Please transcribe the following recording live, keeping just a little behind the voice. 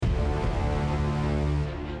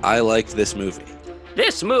I liked this movie.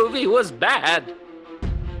 This movie was bad.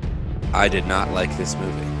 I did not like this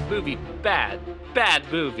movie. Movie bad.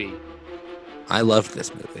 Bad movie. I loved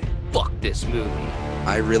this movie. Fuck this movie.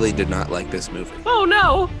 I really did not like this movie. Oh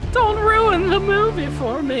no, don't ruin the movie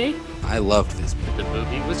for me. I loved this movie. The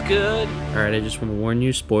movie was good. Alright, I just want to warn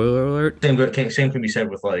you, spoiler alert. Same can be said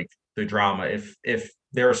with like the drama. If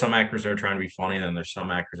there are some actors that are trying to be funny, and then there's some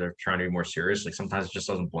actors that are trying to be more serious. Like sometimes it just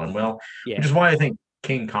doesn't blend well. Yeah. Which is why I think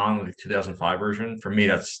King Kong, the 2005 version, for me,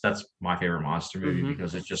 that's my favorite monster movie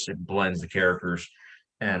because it blends the characters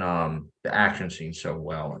and the action scenes so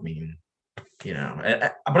well. I mean,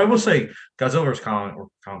 but I will say Godzilla vs. Kong or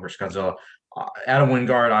Kong vs. Godzilla, Adam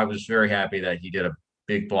Wingard, I was very happy that he did a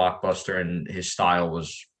big blockbuster and his style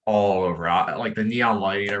was all over. Like the neon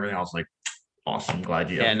lighting and everything, I was like, awesome.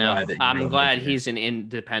 I'm glad he's an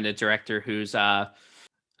independent director who's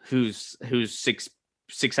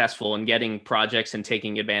successful in getting projects and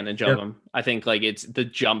taking advantage of them. I think like it's the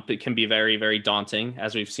jump. It can be very, very daunting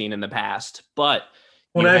as we've seen in the past, but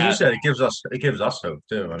as you said, it gives us hope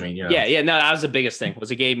too. I mean, no, that was the biggest thing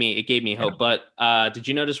was it gave me hope. But did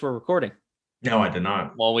you notice we're recording? No, I did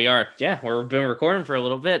not. Well, we are. Yeah, we've been recording for a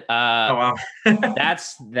little bit. Oh wow.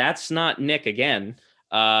 that's not Nick again.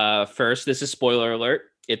 First, this is spoiler alert.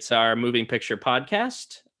 It's our moving picture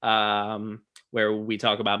podcast, where we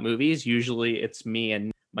talk about movies. Usually it's me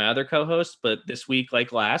and my other co-host, but this week,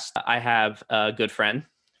 like last, I have a good friend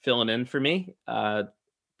filling in for me,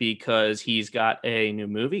 because he's got a new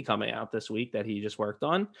movie coming out this week that he just worked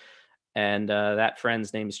on. And that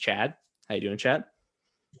friend's name is Chad. How you doing, Chad?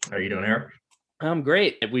 How are you doing, Eric? I'm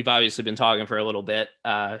great. We've obviously been talking for a little bit,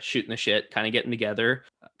 shooting the shit, kind of getting together,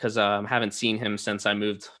 because I haven't seen him since I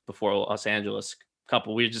moved before Los Angeles.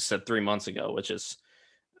 We just said 3 months ago, which is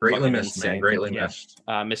greatly missed, man. Greatly missed.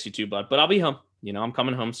 Miss you too, bud. But I'll be home. I'm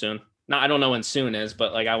coming home soon. No, I don't know when soon is,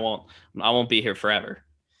 but like I won't be here forever.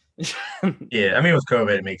 Yeah, I mean with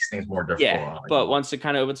COVID, it makes things more difficult. Yeah, but once it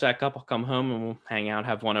kind of opens back up, I'll come home and we'll hang out,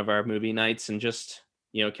 have one of our movie nights, and just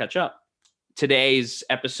catch up. Today's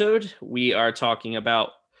episode, we are talking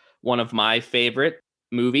about one of my favorite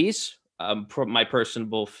movies, my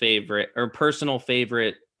personal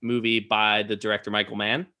favorite movie by the director Michael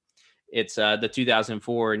Mann. It's the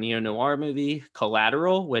 2004 neo-noir movie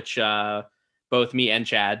Collateral, which both me and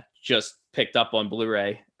Chad just picked up on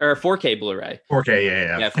Blu-ray or 4K Blu-ray. 4K,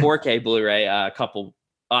 yeah. 4K Blu-ray.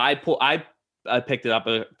 I picked it up,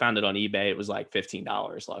 found it on eBay. It was like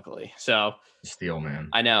 $15, luckily. So steal, man.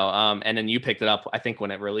 I know. And then you picked it up, I think,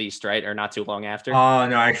 when it released, right? Or not too long after? No,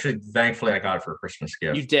 actually, thankfully, I got it for a Christmas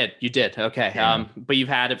gift. You did. Okay. Yeah. But you've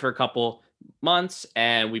had it for a couple months,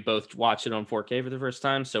 and we both watched it on 4K for the first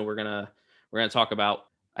time. So we're gonna talk about,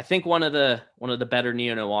 I think, one of the better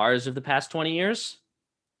neo-noirs of the past 20 years.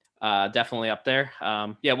 Definitely up there.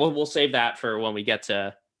 We'll save that for when we get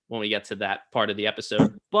to that part of the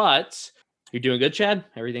episode. But you're doing good, Chad.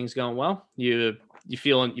 Everything's going well. You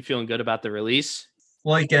feeling good about the release?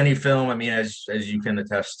 Like any film, I mean, as you can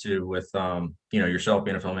attest to with yourself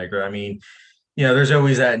being a filmmaker. I mean, there's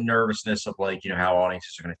always that nervousness of like how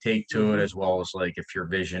audiences are going to take to it, as well as like if your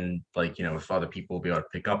vision, like if other people will be able to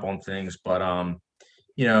pick up on things. But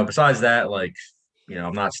besides that, like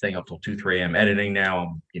I'm not staying up till 2-3 a.m. editing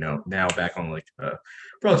now. I'm now back on like a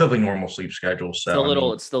relatively normal sleep schedule.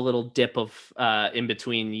 So it's the little dip of in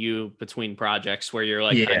between projects where you're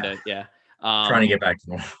like trying to get back to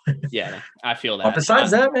normal. Yeah, I feel that. But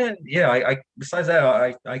besides that, man,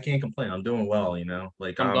 I can't complain. I'm doing well.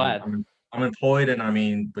 Like I'm glad. I'm employed, and I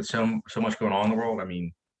mean, with so much going on in the world, I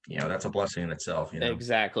mean, that's a blessing in itself.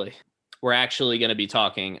 Exactly. We're actually going to be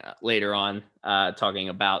talking later on, talking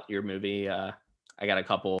about your movie. I got a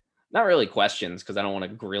couple, not really questions because I don't want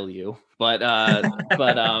to grill you, but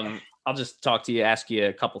I'll just talk to you, ask you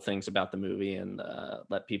a couple things about the movie, and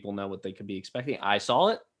let people know what they could be expecting. I saw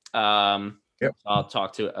it. Yep. I'll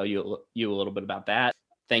talk to you a little bit about that.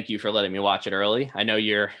 Thank you for letting me watch it early. I know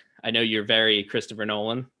you're very Christopher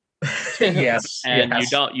Nolan. Yes. And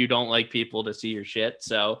you don't like people to see your shit.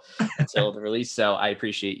 So until the release. So I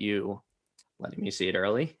appreciate you letting me see it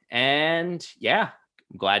early. And yeah,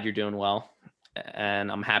 I'm glad you're doing well.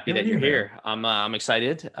 And I'm happy that you're here. I'm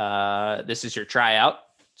excited. This is your tryout.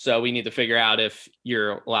 So we need to figure out if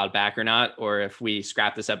you're allowed back or not, or if we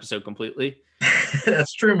scrap this episode completely.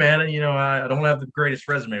 That's true, man. And I don't have the greatest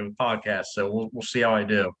resume with podcasts, so we'll see how I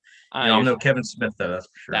do. I'm no Kevin Smith though,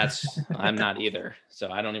 that's for sure. I'm not either. So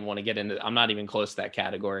I don't even want to get into. I'm not even close to that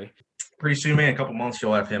category. Pretty soon, man. A couple months,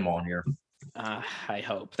 you'll have him on here. I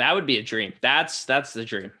hope that would be a dream. That's the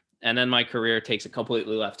dream. And then my career takes a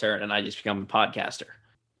completely left turn, and I just become a podcaster.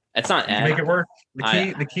 It's not You can make it work.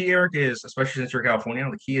 I- The key, Eric, is especially since you're California.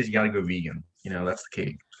 The key is you got to go vegan. That's the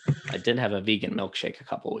key. I did have a vegan milkshake a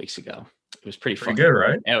couple of weeks ago. It was pretty Pretty fucking good,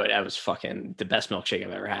 right? That was fucking the best milkshake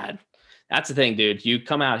I've ever had. That's the thing, dude. You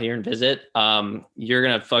come out here and visit, you're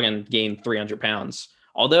gonna fucking gain 300 pounds.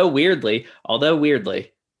 Although weirdly,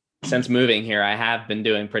 since moving here, I have been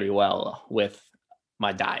doing pretty well with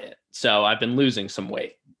my diet. So I've been losing some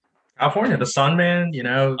weight. California, the sun, man.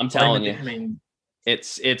 I'm telling you. I mean,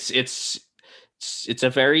 It's a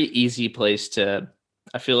very easy place to.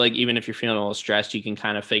 I feel like even if you're feeling a little stressed, you can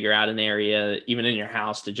kind of figure out an area, even in your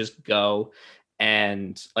house, to just go.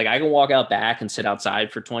 And like I can walk out back and sit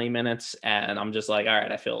outside for 20 minutes, and I'm just like, all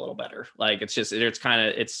right, I feel a little better. Like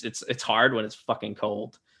it's hard when it's fucking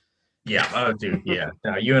cold. yeah, oh, dude, yeah.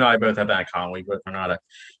 No, you and I both have that in common. We both are not a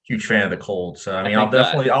huge fan of the cold. So I mean, think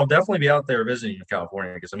I'll definitely be out there visiting in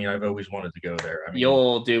California because I mean, I've always wanted to go there. I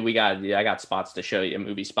mean, I got spots to show you,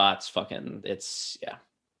 movie spots. Fucking, it's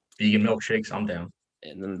vegan milkshakes, I'm down.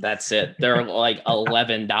 And then that's it. They're like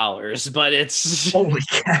 $11, but it's Holy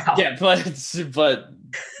cow. yeah, but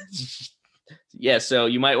yeah. So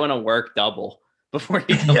you might want to work double before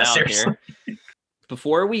you come out here.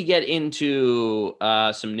 Before we get into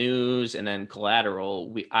some news and then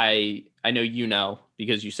collateral, I know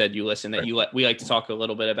because you said you listen that we like to talk a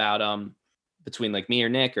little bit about between like me or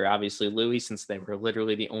Nick or obviously Louis, since they were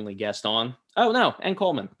literally the only guest on. Oh no, and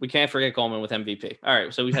Coleman. We can't forget Coleman with MVP. All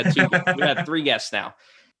right, so we had three guests now.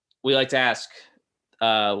 We like to ask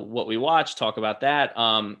what we watch, talk about that.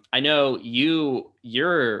 I know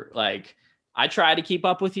you're like, I try to keep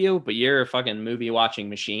up with you, but you're a fucking movie watching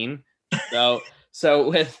machine.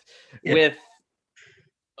 So with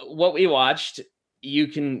what we watched, you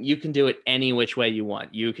can do it any which way you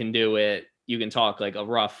want. You can do it. You can talk like a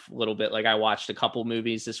rough little bit. Like I watched a couple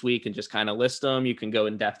movies this week and just kind of list them. You can go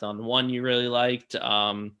in depth on one you really liked.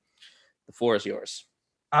 The floor is yours.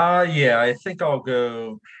 Yeah, I think I'll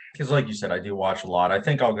go because, like you said, I do watch a lot. I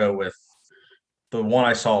think I'll go with the one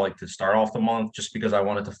I saw like to start off the month, just because I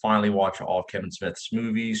wanted to finally watch all of Kevin Smith's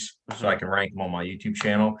movies so I can rank them on my YouTube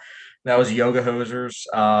channel. That was Yoga Hosers.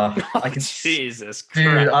 I can Jesus,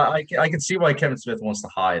 dude, I can see why Kevin Smith wants to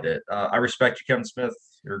hide it. I respect you, Kevin Smith.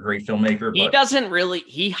 You're a great filmmaker. He doesn't really.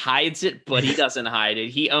 He hides it, but he doesn't hide it.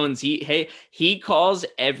 He calls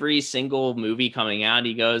every single movie coming out.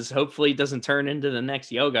 He goes, hopefully, it doesn't turn into the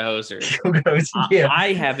next Yoga Hosers. Yeah.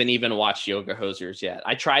 I haven't even watched Yoga Hosers yet.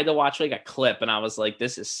 I tried to watch like a clip, and I was like,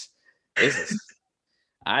 this is.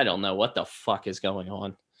 I don't know what the fuck is going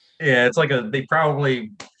on. Yeah, it's like they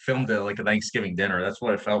probably filmed it like a Thanksgiving dinner. That's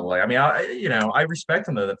what it felt like. I mean, I respect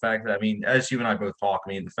him though. The fact that, I mean, as you and I both talk, I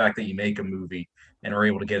mean, the fact that you make a movie and are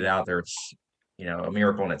able to get it out there, it's a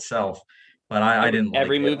miracle in itself. But I didn't.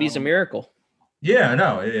 Every movie's a miracle. Yeah,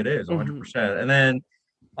 no, it is 100%. And then,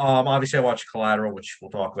 obviously, I watched Collateral, which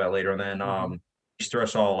we'll talk about later. And then, I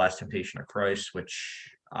saw Last Temptation of Christ,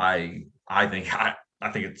 which I think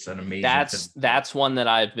it's an amazing. That's one that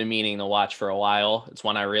I've been meaning to watch for a while. It's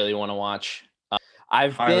one I really want to watch.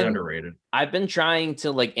 Highly underrated. I've been trying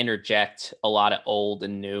to like interject a lot of old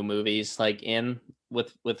and new movies like in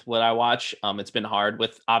with what I watch. It's been hard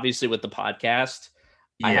with the podcast.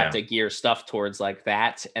 Yeah. I have to gear stuff towards like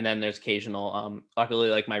that, and then there's occasional. Luckily,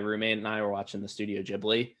 like my roommate and I were watching the Studio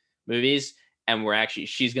Ghibli movies, and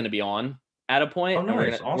she's going to be on at a point. Oh,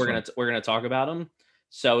 nice. And we're gonna talk about them.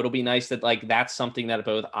 So it'll be nice that like that's something that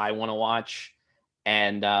both I want to watch,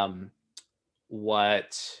 and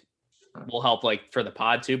what will help like for the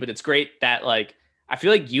pod too. But it's great that like I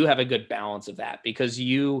feel like you have a good balance of that, because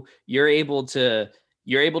you're able to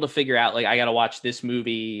figure out like I got to watch this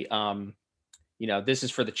movie. This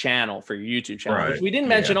is for the channel, for your YouTube channel, right. Which we didn't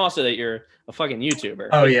mention also that you're a fucking YouTuber.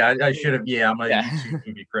 Oh yeah, I should have. Yeah, I'm a YouTube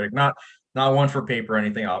movie critic. Not one for paper or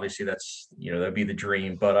anything. Obviously, that's that'd be the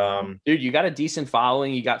dream. But dude, you got a decent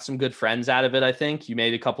following. You got some good friends out of it. I think you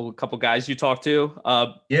made a couple guys you talked to.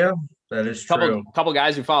 Yeah, that is true. Couple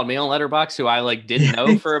guys who followed me on Letterboxd who I like didn't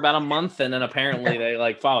know for about a month, and then apparently they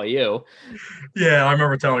like follow you. Yeah, I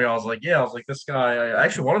remember telling you. I was like, this guy.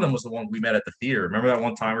 Actually, one of them was the one we met at the theater. Remember that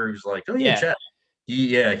one time where he was like, oh yeah, Chet.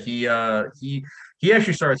 He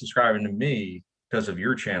actually started subscribing to me because of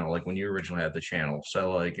your channel, like when you originally had the channel.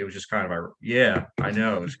 So like it was just kind of I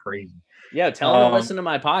know, it was crazy. Yeah, tell him to listen to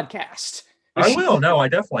my podcast. I will. No, I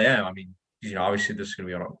definitely am. I mean, obviously this is going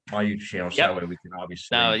to be on my YouTube channel, so that way we can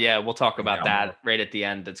obviously. No, yeah, we'll talk about that right at the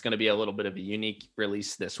end. It's going to be a little bit of a unique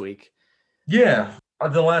release this week. Yeah,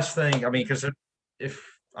 the last thing, I mean, because if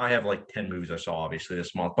I have like 10 movies I saw obviously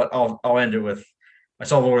this month, but I'll end it with. I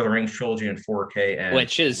saw Lord of the Rings trilogy in 4K, and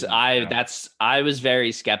which is I was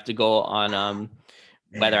very skeptical on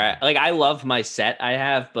whether I love my set I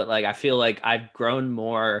have, but like I feel like I've grown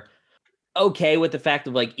more okay with the fact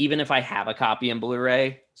of like even if I have a copy in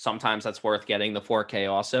Blu-ray, sometimes that's worth getting the 4K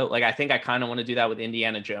also. Like I think I kind of want to do that with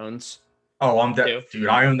Indiana Jones. Oh, too. dude.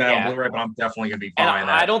 I own that on Yeah. Blu-ray, but I'm definitely gonna be And buying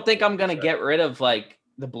that. I don't think I'm gonna get rid of like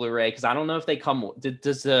the Blu-ray because I don't know if they come.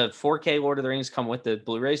 Does the 4K Lord of the Rings come with the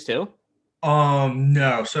Blu-rays too?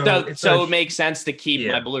 No. So it makes sense to keep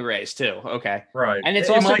Yeah. my Blu-rays too. Okay. Right. And it's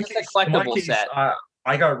In also my just case- a in my collectible case, set,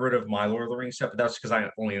 I got rid of my Lord of the Rings set, but that's because I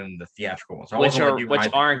only own the theatrical ones. I which wasn't like you, I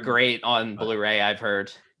had the aren't two, great on but Blu-ray. I've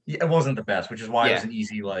heard. it wasn't the best, which is why it was Yeah. an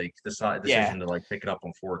easy like Yeah. decision to like pick it up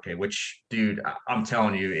on 4K. Which, dude, I'm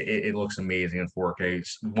telling you, it looks amazing in 4K.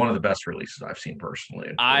 It's one of the best releases I've seen personally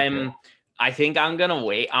in 4K. I think I'm gonna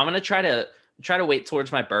wait. I'm gonna try to wait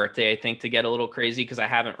towards my birthday, I think, to get a little crazy because I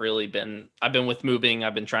haven't really been. I've been with moving.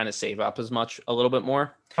 I've been trying to save up a little bit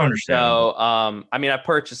more. Understandable. So, I mean, I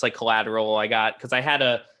purchased like collateral. I got because I had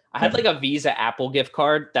like a Visa Apple gift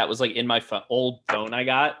card that was like in my old phone I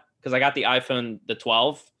got because I got the iPhone the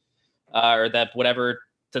 12, or that whatever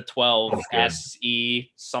the 12 That's good.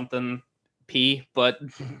 SE something P, but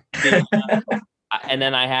and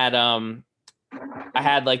then I had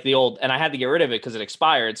like the old, and I had to get rid of it because it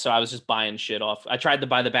expired. So I was just buying shit off. I tried to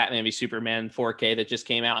buy the Batman v Superman 4K that just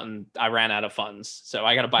came out, and I ran out of funds. So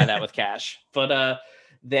I got to buy that with cash. But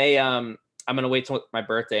I'm gonna wait till my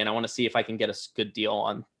birthday, and I want to see if I can get a good deal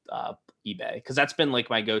on eBay because that's been like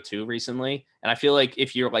my go-to recently. And I feel like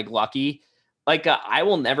if you're like lucky, like I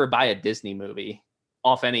will never buy a Disney movie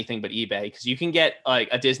off anything but eBay because you can get like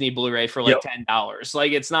a Disney Blu-ray for like $10.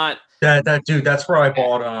 Like it's not. That dude, that's where I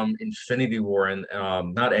bought Infinity War and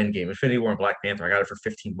not Endgame, Infinity War and Black Panther. I got it for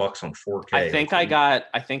 $15 on 4K. I think I got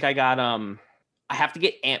I have to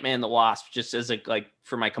get Ant-Man and the Wasp just as a like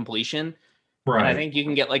for my completion. Right. And I think you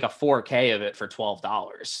can get like a 4K of it for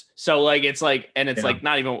 $12. So like it's like, and it's like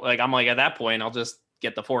not even like I'm like at that point I'll just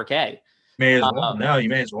get the 4K. May as well. No, you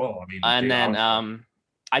may as well. I mean, and dude, then honestly.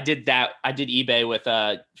 I did eBay with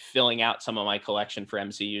filling out some of my collection for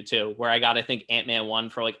MCU too, where I got I think Ant-Man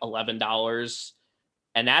 1 for like $11.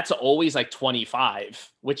 And that's always like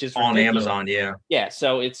 25, which is on ridiculous. Amazon, yeah. Yeah,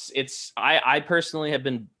 so I personally have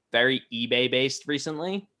been very eBay based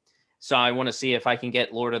recently. So I want to see if I can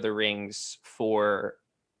get Lord of the Rings for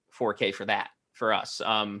 4K for that for us.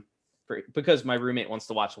 Because my roommate wants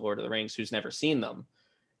to watch Lord of the Rings who's never seen them.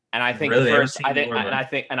 And I think Really? I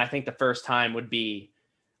think the first time would be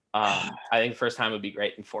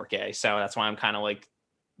great in 4K. So that's why I'm kind of like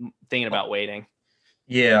thinking about waiting.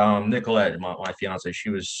 Yeah, Nicolette, my fiance, she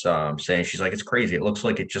was saying, she's like, it's crazy. It looks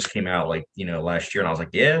like it just came out like, last year. And I was like,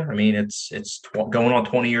 yeah, I mean, it's going on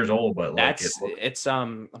 20 years old, but like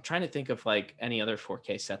I'm trying to think of like any other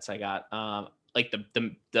 4K sets I got. Like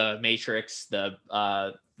the Matrix, the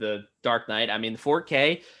Dark Knight. I mean, the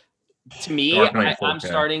 4K to me, I'm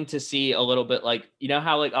starting to see a little bit like,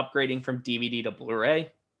 how like upgrading from DVD to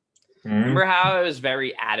Blu-ray. Mm-hmm. Remember how I was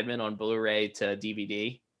very adamant on Blu-ray to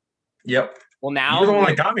DVD? Yep. Well, now you're the one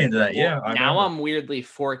that got me into that. Yeah. Now I'm weirdly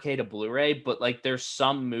 4K to Blu-ray, but like there's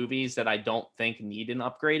some movies that I don't think need an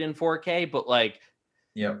upgrade in 4K, but like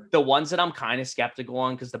the ones that I'm kind of skeptical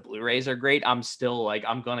on because the Blu-rays are great, I'm still like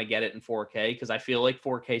I'm gonna get it in 4K because I feel like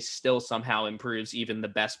 4K still somehow improves even the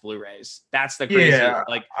best Blu-rays. That's the crazy. Yeah,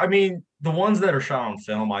 like I mean, the ones that are shot on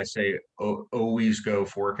film, I say always go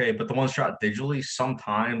 4K, but the ones shot digitally,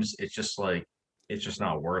 sometimes it's just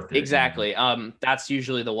not worth it. Exactly. That's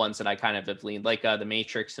usually the ones that I kind of have leaned like the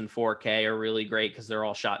Matrix and 4K are really great because they're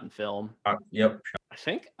all shot in film. Yep. I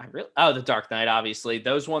think the Dark Knight, obviously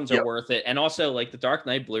those ones are worth it. And also like the Dark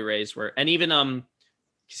Knight Blu-rays and even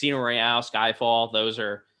Casino Royale, Skyfall, those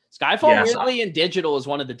are weirdly in digital is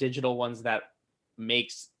one of the digital ones that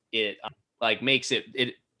makes it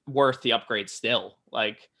worth the upgrade still.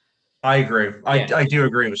 Like I agree. I do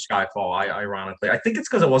agree with Skyfall. Ironically, I think it's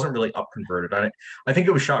because it wasn't really up converted. I think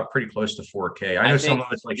it was shot pretty close to 4K. I know some of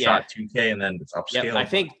it's like shot 2K and then it's upscaled. Yep, I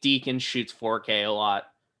think Deacon shoots 4K a lot.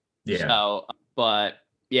 Yeah. So, but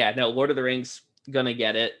yeah, no, Lord of the Rings gonna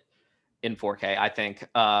get it in 4K. I think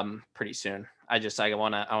pretty soon. I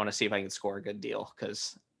want to see if I can score a good deal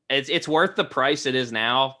because it's worth the price it is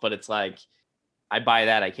now. But it's like I buy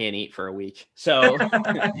that I can't eat for a week. So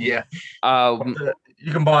yeah.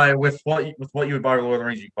 You can buy with what you would buy with Lord of the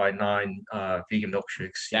Rings. You can buy 9 vegan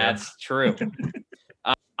milkshakes. That's true.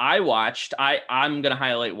 I'm gonna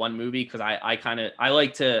highlight one movie because I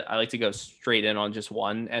like to go straight in on just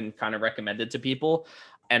one and kind of recommend it to people.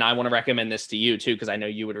 And I want to recommend this to you too because I know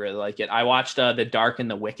you would really like it. I watched The Dark and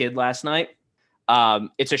the Wicked last night.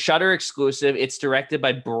 It's a Shudder exclusive. It's directed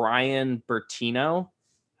by Brian Bertino,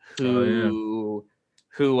 who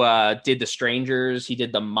who did The Strangers. He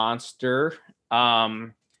did The Monster.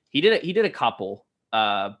 He did a couple.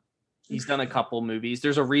 He's done a couple movies.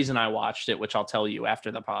 There's a reason I watched it, which I'll tell you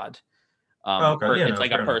after the pod. Okay, yeah, It's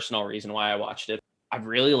like a personal reason why I watched it. I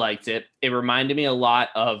really liked it. It reminded me a lot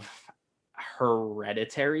of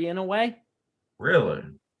Hereditary in a way. Really?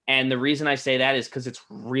 And the reason I say that is because it's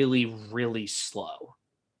really, really slow.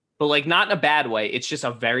 But like not in a bad way. It's just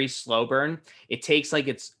a very slow burn. It takes like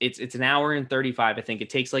it's an hour and 35. I think it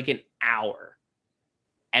takes like an hour.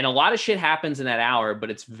 And a lot of shit happens in that hour, but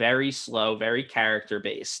it's very slow, very character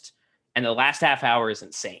based. And the last half hour is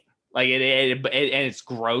insane. Like and it's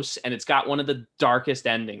gross, and it's got one of the darkest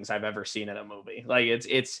endings I've ever seen in a movie. Like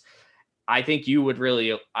it's I think you would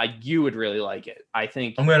really like it. I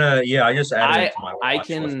think I just added it to my I watch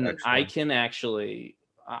list, can actually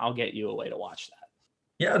I'll get you a way to watch that.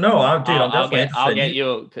 Yeah, no, I'm definitely interested. I'll get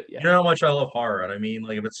you. Yeah. You know how much I love horror, and I mean,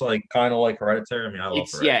 like if it's like kind of like Hereditary, I mean, I love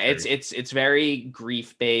Hereditary. It's very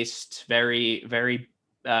grief based, very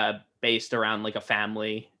based around like a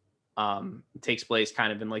family. It takes place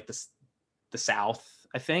kind of in like the South,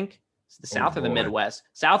 I think. It's the South or the Midwest.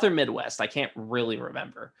 South or Midwest. I can't really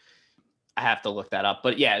remember. I have to look that up.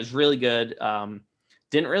 But yeah, it was really good.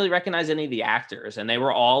 Didn't really recognize any of the actors, and they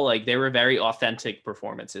were very authentic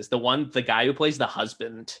performances. The guy who plays the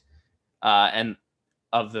husband and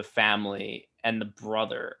of the family and the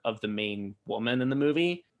brother of the main woman in the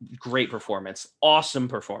movie, great performance. Awesome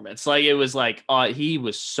performance. Like it was like he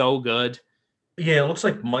was so good. Yeah, it looks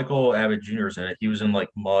like Michael Abbott Jr. is in it. He was in like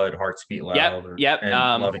Mud, Hearts Beat Loud. Yep.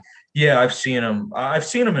 And Loving. Yeah, I've seen him. I've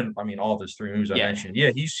seen him in, I mean, all of his 3 movies I mentioned.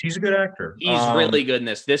 Yeah, he's a good actor. He's really good in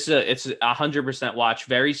this. It's 100% watch.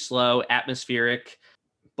 Very slow, atmospheric,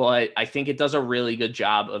 but I think it does a really good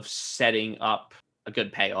job of setting up a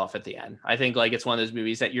good payoff at the end. I think like it's one of those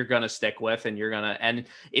movies that you're gonna stick with, and and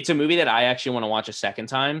it's a movie that I actually want to watch a second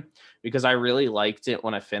time because I really liked it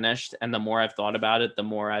when I finished. And the more I've thought about it, the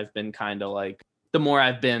more I've been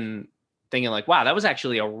thinking like, wow, that was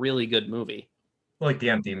actually a really good movie. Like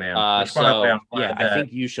The Empty Man. I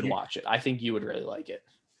think you should watch it. I think you would really like it.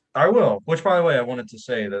 I will. Which, by the way, I wanted to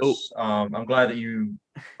say this. I'm glad that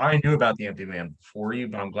I knew about The Empty Man before you,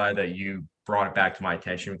 but I'm glad that you brought it back to my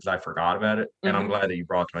attention because I forgot about it. And I'm glad that you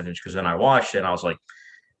brought it to my attention because then I watched it and I was like,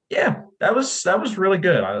 yeah, that was really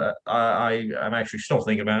good. I'm actually still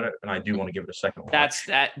thinking about it, and I do want to give it a second watch.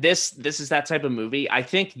 This is that type of movie. I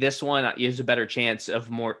think this one is a better chance of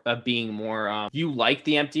being more. You like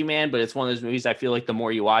The Empty Man, but it's one of those movies. I feel like the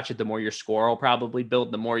more you watch it, the more your score will probably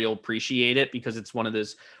build, the more you'll appreciate it because it's one of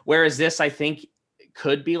those. Whereas this, I think,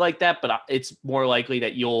 could be like that, but it's more likely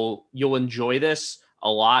that you'll enjoy this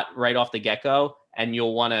a lot right off the get go, and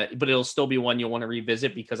you'll want to. But it'll still be one you'll want to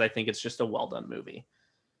revisit because I think it's just a well done movie.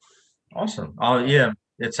 Awesome. Yeah,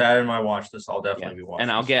 it's added in my watch list. I'll definitely be watching.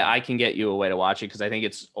 And I can get you a way to watch it because I think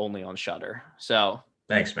it's only on Shudder. So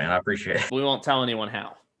thanks, man. I appreciate it. We won't tell anyone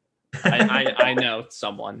how. I know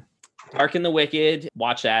someone. Dark and the Wicked.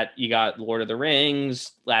 Watch that. You got Lord of the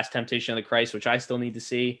Rings, Last Temptation of the Christ, which I still need to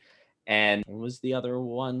see. And what was the other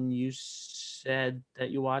one you said that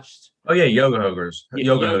you watched? Oh yeah, Yoga Hosers.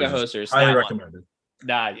 Yoga Hosers. Highly recommended.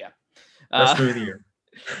 Yeah. Best movie of the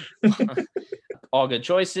year. All good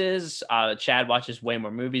choices. Chad watches way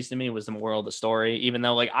more movies than me, was the moral of the story, even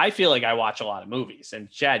though like I feel like I watch a lot of movies,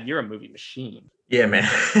 and Chad, you're a movie machine. Yeah, man.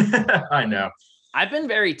 I know. I've been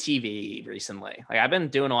very TV recently. Like I've been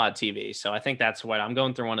doing a lot of TV. So I think that's what I'm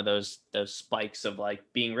going through, one of those spikes of like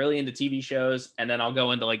being really into TV shows, and then I'll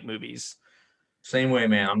go into like movies. Same way,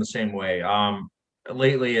 man. I'm the same way.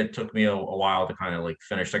 Lately it took me a while to kind of like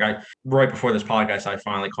finish. Like right before this podcast, I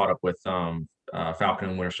finally caught up with Falcon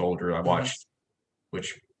and Winter Soldier. I watched,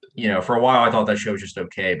 which, you know, for a while I thought that show was just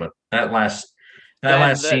okay, but that last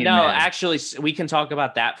scene. No, man. Actually, we can talk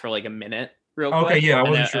about that for like a minute, real quick. Okay, yeah, I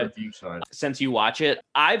wasn't sure if you saw it. Since you watch it,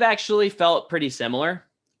 I've actually felt pretty similar.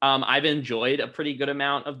 I've enjoyed a pretty good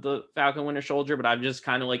amount of the Falcon Winter Soldier, but I've just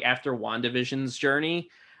kind of like after WandaVision's journey,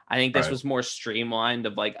 I think this was more streamlined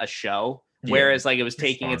of like a show. Whereas like it was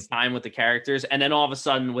taking its time with the characters, and then all of a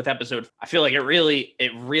sudden with episode, I feel like it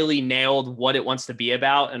really nailed what it wants to be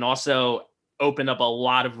about, and also opened up a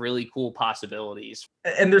lot of really cool possibilities.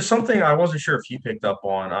 And there's something I wasn't sure if you picked up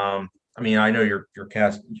on. I mean, I know your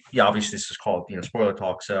cast. Yeah, obviously this is called spoiler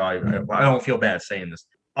talk, so I don't feel bad saying this.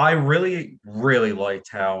 I really liked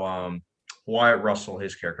how Wyatt Russell,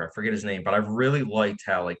 his character, I forget his name, but I really liked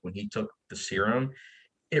how like when he took the serum,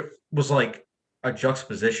 it was like a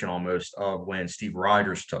juxtaposition almost of when Steve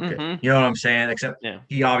Rogers took it. You know what I'm saying? Except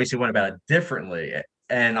he obviously went about it differently.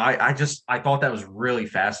 And I thought that was really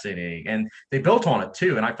fascinating. And they built on it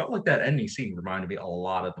too. And I felt like that ending scene reminded me a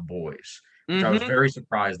lot of The Boys, which I was Mhm. very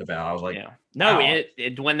surprised about. I was like, Yeah. No,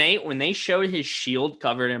 wow. when they showed his shield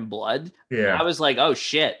covered in blood, Yeah. I was like, oh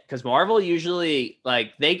shit. Because Marvel usually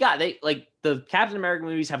like they like the Captain America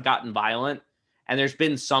movies have gotten violent, and there's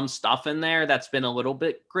been some stuff in there that's been a little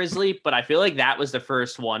bit grisly, but I feel like that was the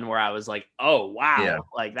first one where I was like, oh wow, Yeah.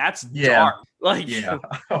 like that's Yeah. dark. Like Yeah.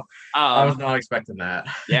 I was not expecting that.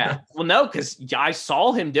 yeah. Well, no, because I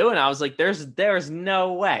saw him doing. I was like, "There's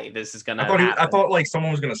no way this is gonna I happen." thought like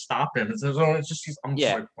someone was gonna stop him. It's just I'm just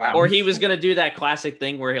Yeah. like, wow. Or he was gonna do that classic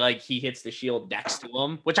thing where he hits the shield next to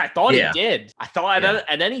him, which I thought Yeah. he did. I thought, Yeah.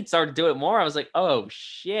 and then he started to do it more. I was like, "Oh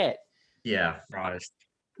shit!" Yeah, right.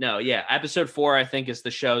 No, yeah. Episode 4, I think, is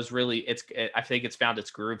the show's really. I think it's found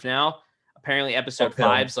its groove now. Apparently, episode Uphill.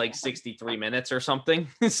 5's like 63 minutes or something.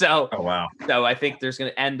 So Oh wow. I think there's gonna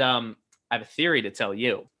end. I have a theory to tell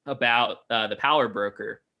you about the Power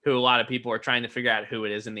Broker, who a lot of people are trying to figure out who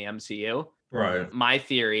it is in the MCU. Right. My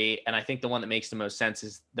theory, and I think the one that makes the most sense,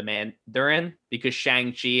 is the Mandarin, because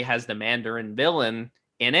Shang-Chi has the Mandarin villain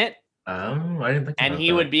in it. Oh, I didn't think. And about he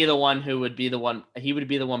that. would be the one he would be the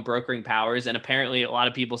one brokering powers. And apparently a lot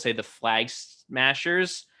of people say the Flag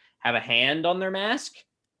Smashers have a hand on their mask.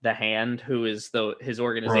 The Hand, who is his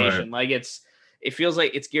organization. Right. Like it feels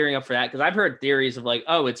like it's gearing up for that, because I've heard theories of like,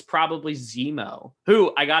 oh, it's probably Zemo,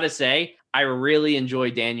 who I gotta say, I really enjoy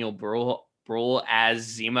Daniel Bruhl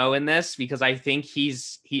as Zemo in this, because I think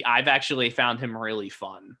I've actually found him really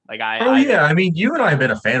fun. Like Yeah, I mean, you and I have been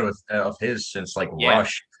a fan of his since like Yeah.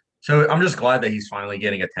 Rush. So I'm just glad that he's finally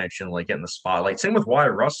getting attention, like getting the spotlight. Same with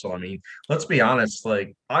Wyatt Russell. I mean, let's be honest.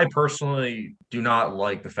 Like, I personally do not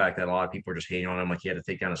like the fact that a lot of people are just hating on him, like he had to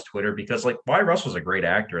take down his Twitter, because like Wyatt Russell's a great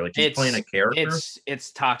actor. Like he's playing a character.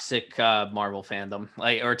 It's toxic Marvel fandom,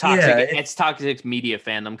 like, or toxic. Yeah, it's toxic media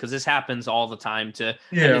fandom, because this happens all the time.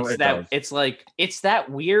 Yeah, It's like it's that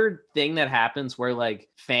weird thing that happens where like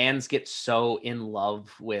fans get so in love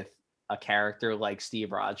with a character like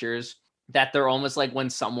Steve Rogers that they're almost like, when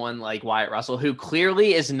someone like Wyatt Russell, who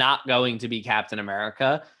clearly is not going to be Captain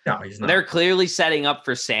America, No, he's not. they're clearly setting up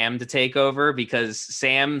for Sam to take over, because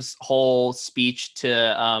Sam's whole speech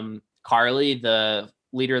to Carly, the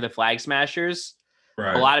leader of the Flag Smashers,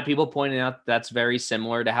 Right. a lot of people pointed out that's very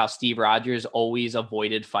similar to how Steve Rogers always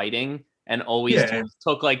avoided fighting and always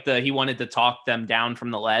took he wanted to talk them down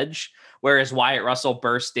from the ledge, whereas Wyatt Russell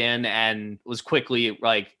burst in and was quickly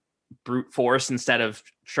like brute force instead of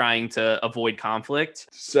trying to avoid conflict.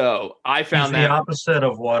 So I found He's that the opposite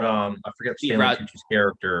of what I forget Steve Stanley Rod- Tucci's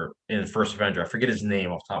character in First Avenger. I forget his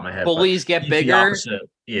name off the top of my head. bullies get he's the bigger. opposite.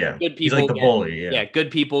 Yeah, Good he's like people the bully. Yeah.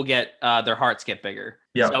 good people get their hearts get bigger.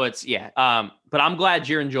 Yeah. So it's but I'm glad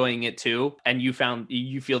you're enjoying it too, and you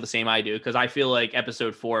feel the same I do, because I feel like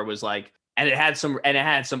episode 4 was like, and it had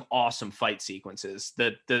some awesome fight sequences.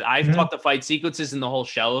 I thought the fight sequences in the whole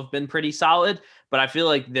show have been pretty solid, but I feel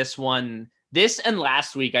like this and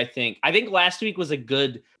last week, I think last week was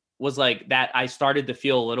like that. I started to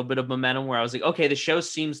feel a little bit of momentum where I was like, okay, the show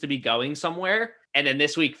seems to be going somewhere. And then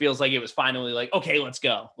this week feels like it was finally like, okay, let's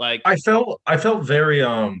go. Like I felt very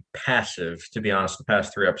passive, to be honest, the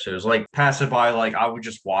past 3 episodes. Like passive by like I would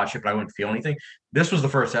just watch it, but I wouldn't feel anything. This was the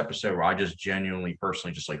first episode where I just genuinely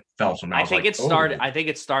personally just like felt something. I think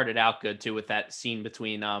it started out good too, with that scene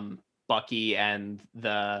between Bucky and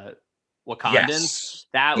the Wakandans. Yes.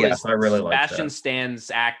 That Yes, was I really liked Sebastian that.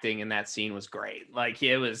 Stan's acting in that scene was great. Like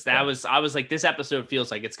I was like, this episode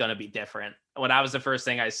feels like it's gonna be different. When I was the first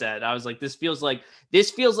thing I said, I was like, this feels like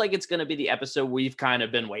it's gonna be the episode we've kind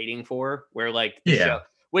of been waiting for, where like the show,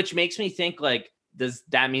 which makes me think like, does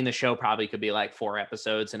that mean the show probably could be like 4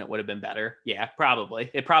 episodes and it would have been better? Yeah,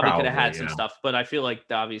 probably. It probably could have had some stuff, but I feel like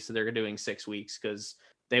obviously they're doing 6 weeks because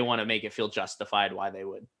they want to make it feel justified why they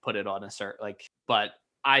would put it on a certain but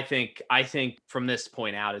I think from this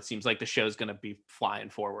point out, it seems like the show's going to be flying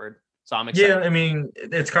forward. So I'm excited. Yeah, I mean,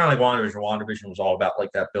 it's kind of like WandaVision. WandaVision was all about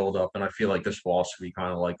like that build up, and I feel like this will also be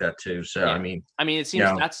kind of like that too. So Yeah. I mean, it seems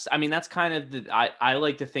that's kind of I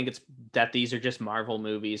like to think it's that these are just Marvel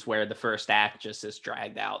movies where the first act just is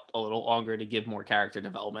dragged out a little longer to give more character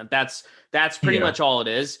development. That's pretty much all it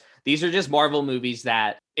is. These are just Marvel movies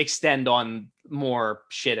that extend on more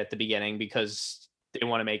shit at the beginning because they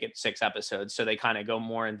want to make it 6 episodes, so they kind of go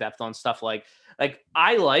more in depth on stuff like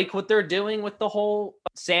I like what they're doing with the whole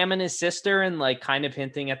Sam and his sister, and like kind of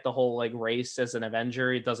hinting at the whole like race as an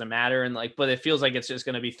Avenger. It doesn't matter, and like, but it feels like it's just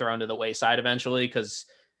going to be thrown to the wayside eventually because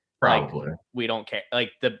probably we don't care.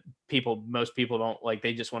 Like most people don't like.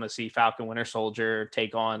 They just want to see Falcon Winter Soldier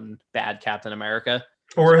take on bad Captain America.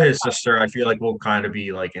 Or his sister, I feel like will kind of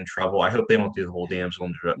be like in trouble. I hope they don't do the whole damsel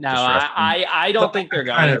in No, distress thing. I don't think they're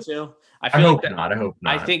kind going of, to. I I feel like hope that. not. I hope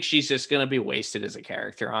I not. think she's just gonna be wasted as a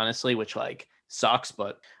character, honestly, which like sucks,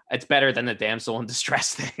 but it's better than the damsel in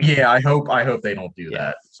distress thing. Yeah, I hope they don't do Yeah.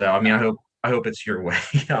 that. So I mean, I hope it's your way,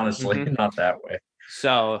 honestly, Mhm. not that way.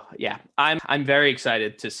 So yeah, I'm very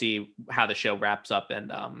excited to see how the show wraps up,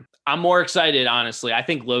 and I'm more excited, honestly. I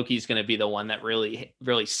think Loki's going to be the one that really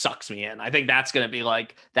sucks me in. I think that's going to be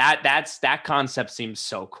like that. That concept seems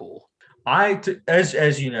so cool.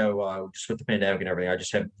 As you know, just with the pandemic and everything, I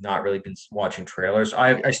just have not really been watching trailers.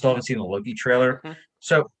 I still haven't seen the Loki trailer. Mhm.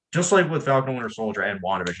 So just like with Falcon Winter Soldier and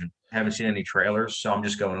WandaVision, haven't seen any trailers. So I'm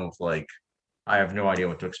just going with like I have no idea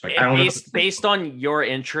what to expect. I don't know. Based on your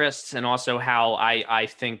interests and also how I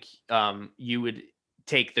think you would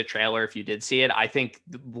take the trailer if you did see it. I think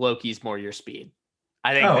Loki's more your speed.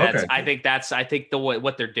 I think Okay. I think the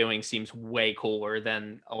what they're doing seems way cooler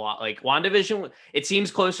than a lot like WandaVision. It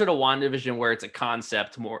seems closer to WandaVision where it's a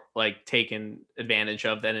concept more like taken advantage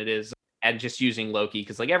of than it is and just using Loki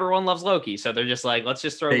because like everyone loves Loki. So they're just like, let's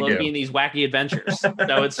just throw They Loki do. in these wacky adventures. So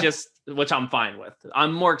it's just which I'm fine with.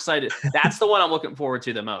 I'm more excited. That's the one I'm looking forward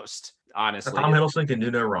to the most, honestly. Tom Hiddleston can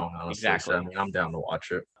do no wrong, honestly. Exactly. So, I mean, I'm down to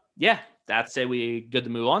watch it. Yeah, that's it. We good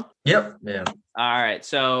to move on. Yep. Yeah. All right.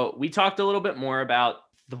 So we talked a little bit more about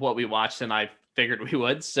what we watched than I figured we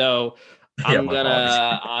would. So I'm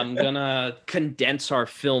gonna condense our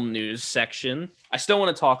film news section. I still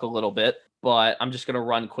want to talk a little bit, but I'm just gonna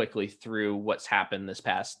run quickly through what's happened this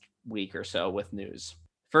past week or so with news.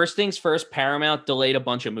 First things first, Paramount delayed a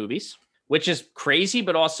bunch of movies, which is crazy,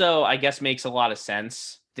 but also I guess makes a lot of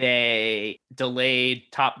sense. They delayed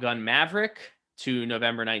Top Gun Maverick to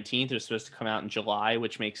November 19th. It was supposed to come out in July,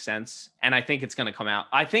 which makes sense. And I think it's going to come out.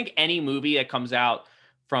 I think any movie that comes out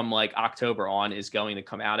from like October on is going to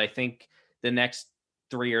come out. I think the next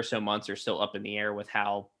 3 or so months are still up in the air with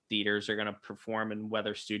how theaters are going to perform and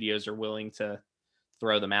whether studios are willing to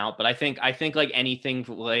throw them out. But I think like anything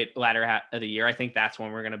latter half of the year, I think that's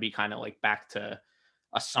when we're going to be kind of like back to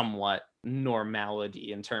a somewhat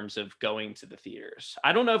normality in terms of going to the theaters.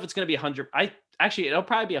 I don't know if it's going to be 100. It'll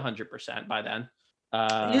probably be 100% by then.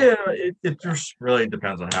 Yeah, it just really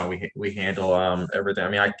depends on how we handle everything. I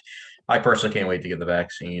mean, I personally can't wait to get the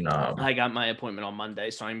vaccine. I got my appointment on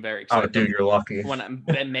Monday, so I'm very excited. Oh, dude, you're lucky.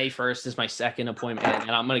 May 1st is my second appointment,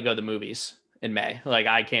 and I'm going to go to the movies in May. Like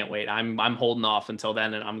I can't wait. I'm holding off until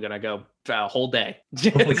then, and I'm going to go a whole day.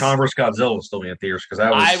 Hopefully, Converse Godzilla will still be in theaters because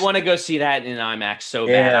I want to go see that in IMAX so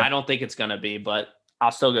bad. I don't think it's going to be, but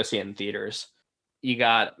I'll still go see it in theaters. You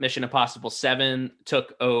got Mission Impossible 7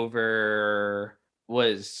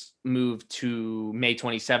 was moved to May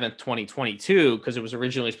 27th, 2022, because it was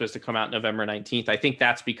originally supposed to come out November 19th. I think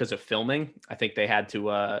that's because of filming. I think they had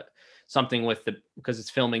to something with because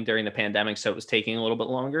it's filming during the pandemic, so it was taking a little bit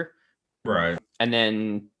longer. Right. And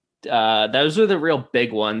then those are the real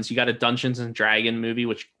big ones. You got a Dungeons and Dragon movie,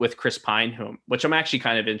 with Chris Pine, which I'm actually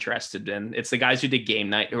kind of interested in. It's the guys who did Game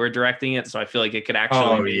Night who are directing it, so I feel like it could actually.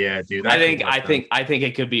 Oh yeah, dude. I think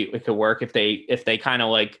it could work if they kind of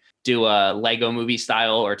like do a Lego movie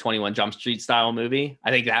style or 21 Jump Street style movie.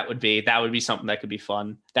 I think that would be something that could be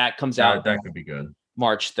fun. That comes out. That could be good.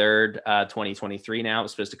 March 3rd, 2023. Now it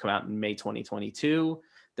was supposed to come out in May 2022.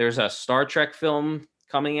 There's a Star Trek film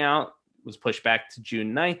coming out. It was pushed back to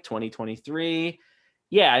June 9th, 2023.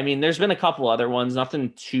 Yeah, I mean, there's been a couple other ones,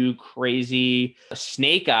 nothing too crazy.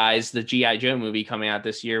 Snake Eyes, the G.I. Joe movie coming out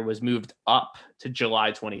this year, was moved up to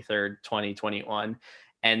July 23rd, 2021.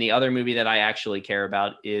 And the other movie that I actually care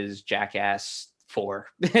about is Jackass 4.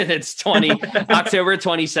 It's October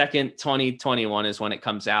 22nd, 2021 is when it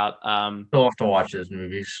comes out. Still have to watch those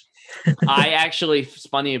movies. It's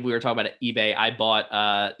funny if we were talking about eBay. I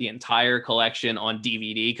bought the entire collection on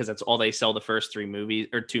DVD because that's all they sell the first 2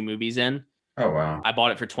 movies in. Oh wow! I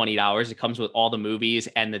bought it for $20. It comes with all the movies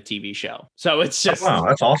and the TV show. So it's just wow,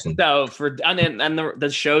 that's awesome. So the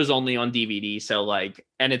show's only on DVD. So like,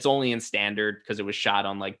 and it's only in standard because it was shot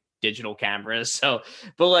on like digital cameras. So,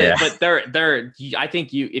 but they're. I think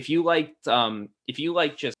if you liked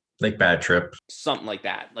just like Bad Trip, something like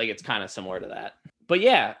that, like it's kind of similar to that. But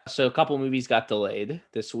yeah, so a couple movies got delayed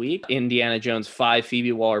this week. Indiana Jones 5,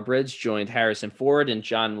 Phoebe Waller-Bridge joined Harrison Ford, and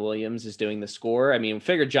John Williams is doing the score. I mean,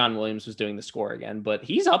 figured John Williams was doing the score again, but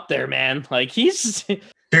he's up there, man. Like he's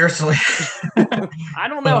seriously. I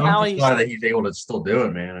don't know how he's glad that he's able to still do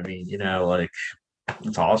it, man. I mean, like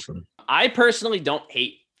it's awesome. I personally don't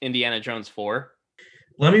hate Indiana Jones 4.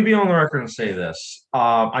 Let me be on the record and say this.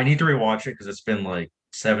 I need to rewatch it because it's been like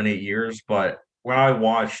 7-8 years, but when I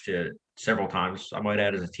watched it several times, I might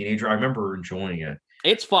add as a teenager, I remember enjoying it.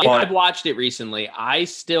 It's fun. But- I've watched it recently. I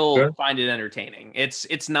still Good. find it entertaining. It's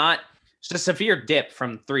a severe dip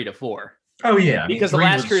from 3 to 4 Oh yeah, because The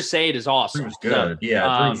Last Crusade is awesome. 3 was good.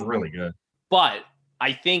 Yeah, 3 was really good. But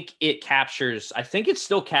I think it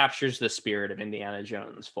still captures the spirit of Indiana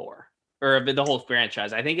Jones 4 or of the whole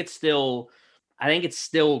franchise. I think it's still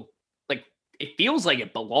like, it feels like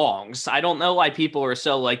it belongs. I don't know why people are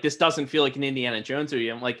so like, this doesn't feel like an Indiana Jones movie.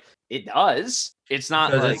 I'm like, it does. It's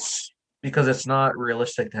not Because it's not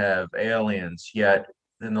realistic to have aliens, yet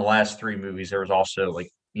in the last 3 movies there was also like,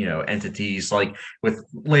 entities like with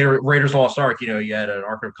later Raiders of the Lost Ark, you had an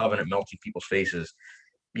Ark of Covenant melting people's faces,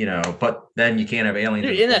 but then you can't have aliens.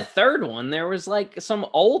 Dude, in the third one, there was like some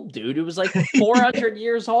old dude who was like 400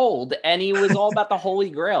 years old, and he was all about the Holy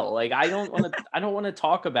Grail. Like, I don't want to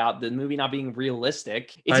talk about the movie not being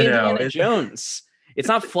realistic. It's Indiana Jones. It's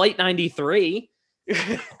not Flight 93.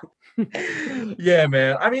 Yeah,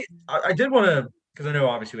 man. I mean, I did want to, because I know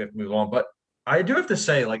obviously we have to move on, but I do have to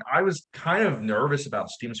say, like, I was kind of nervous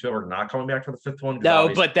about Steven Spielberg not coming back for the 5th one.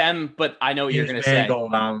 No, but I know what you're going to say.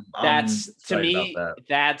 That's to me,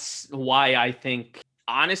 that's why I think,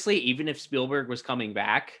 honestly, even if Spielberg was coming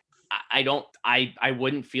back, I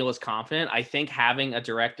wouldn't feel as confident. I think having a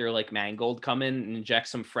director like Mangold come in and inject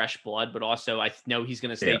some fresh blood, but also I know he's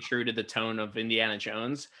going to stay true to the tone of Indiana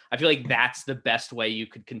Jones. I feel like that's the best way you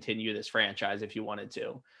could continue this franchise if you wanted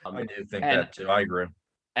to. I do think that too. I agree.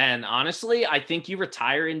 And honestly, I think you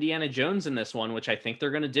retire Indiana Jones in this one, which I think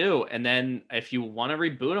they're going to do. And then if you want to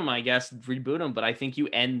reboot him, I guess reboot him. But I think you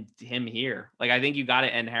end him here. Like, I think you got to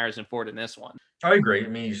end Harrison Ford in this one. I agree. I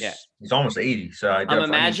mean, he's almost 80. So I'm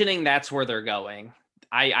imagining that's where they're going.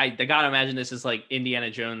 I got to imagine this is like Indiana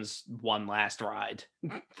Jones' one last ride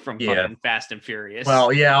from fucking Fast and Furious.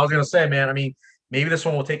 Well, yeah, I was going to say, man, I mean, maybe this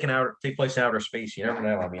one will take place in outer space. You never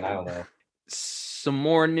know. I mean, I don't know. Some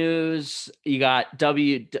more news. You got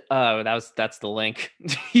that's the link.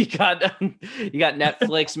 you got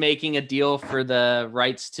Netflix making a deal for the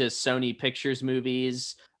rights to Sony Pictures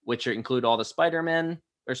movies, which include all the Spider-Man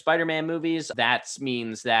movies. That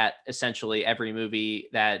means that essentially every movie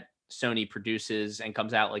that Sony produces and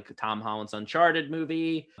comes out, like Tom Holland's Uncharted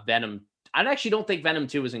movie, Venom. I actually don't think Venom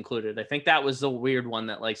 2 was included. I think that was the weird one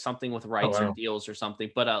that like something with rights or deals or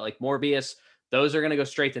something. But like Morbius, those are going to go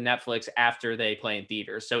straight to Netflix after they play in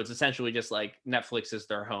theaters. So it's essentially just like Netflix is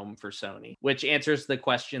their home for Sony, which answers the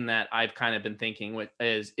question that I've kind of been thinking with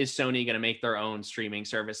is Sony going to make their own streaming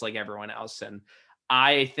service like everyone else? And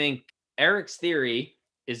I think Eric's theory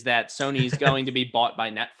is that Sony's going to be bought by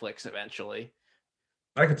Netflix eventually.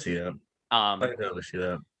 I could see that. I can totally see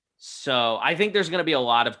that. So I think there's going to be a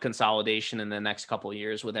lot of consolidation in the next couple of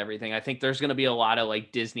years with everything. I think there's going to be a lot of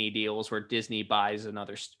like Disney deals where Disney buys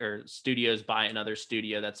another or studios buy another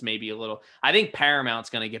studio. That's maybe a little, I think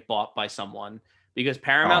Paramount's going to get bought by someone because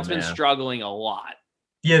Paramount's been struggling a lot.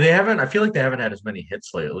 Yeah, I feel like they haven't had as many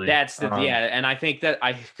hits lately. That's and I think that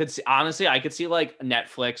I could see like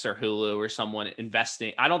Netflix or Hulu or someone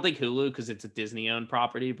investing. I don't think Hulu because it's a Disney owned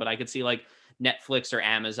property, but I could see like Netflix or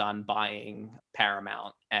Amazon buying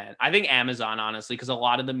Paramount. And I think Amazon, honestly, because a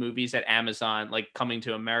lot of the movies at Amazon, like Coming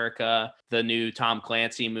to America, the new Tom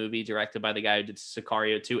Clancy movie directed by the guy who did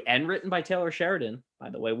Sicario 2 and written by Taylor Sheridan,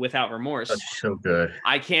 by the way, Without Remorse. That's so good.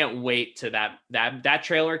 I can't wait to that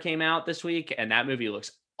trailer came out this week and that movie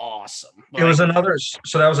looks awesome. It was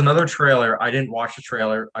that was another trailer. I didn't watch the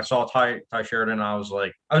trailer. I saw Ty Sheridan. And I was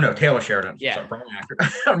like, oh no, Taylor Sheridan. Yeah. Sorry, wrong actor.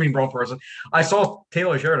 I mean, wrong person. I saw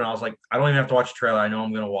Taylor Sheridan. I was like, I don't even have to watch the trailer. I know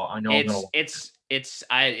I'm going to watch.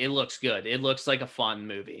 It looks good. It looks like a fun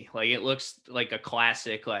movie. Like it looks like a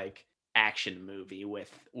classic, like action movie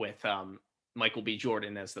with Michael B.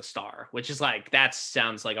 Jordan as the star, which is like, that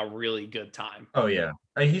sounds like a really good time. Oh yeah.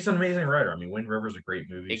 He's an amazing writer. I mean, Wind River's a great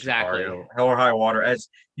movie. Exactly. Sicario, Hell or High Water, as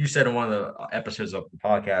you said in one of the episodes of the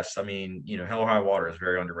podcast. I mean, Hell or High Water is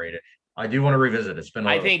very underrated. I do want to revisit it. It's been.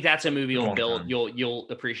 I think that's a movie you'll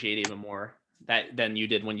appreciate even more than you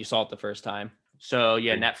did when you saw it the first time. So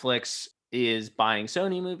yeah, Netflix is buying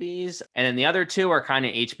Sony movies, and then the other two are kind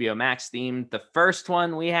of HBO Max themed. The first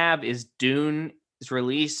one we have is Dune's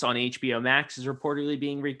release on HBO Max is reportedly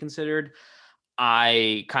being reconsidered.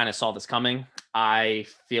 I kind of saw this coming. I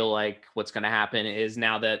feel like what's going to happen is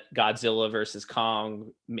now that Godzilla versus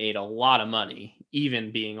Kong made a lot of money,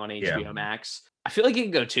 even being on HBO Max, I feel like it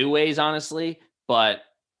can go two ways, honestly, but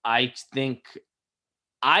I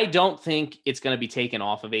don't think it's going to be taken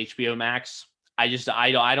off of HBO Max. I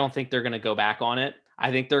don't think they're going to go back on it. I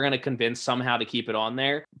think they're going to convince somehow to keep it on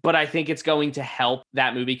there, but I think it's going to help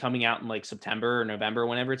that movie coming out in like September or November,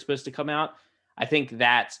 whenever it's supposed to come out. I think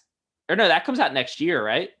that comes out next year,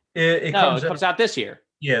 right? It comes out this year.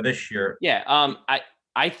 Yeah, this year. Yeah,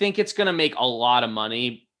 I think it's gonna make a lot of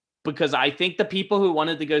money because I think the people who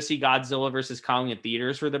wanted to go see Godzilla versus Kong in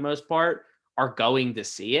theaters for the most part are going to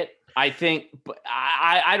see it. I think, but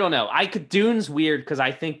I don't know. Dune's weird because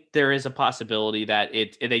I think there is a possibility that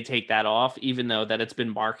they take that off, even though that it's been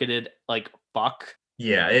marketed like fuck.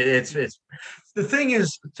 Yeah, it's the thing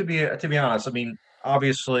is to be honest. I mean,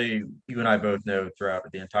 obviously, you and I both know throughout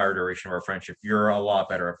the entire duration of our friendship, you're a lot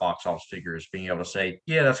better at box office figures, being able to say,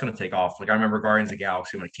 yeah, that's going to take off. Like I remember Guardians of the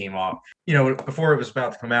Galaxy when it came off. Before it was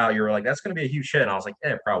about to come out, you were like, that's going to be a huge hit, and I was like,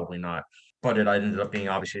 probably not. But it ended up being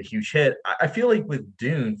obviously a huge hit. I feel like with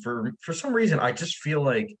Dune, for some reason, I just feel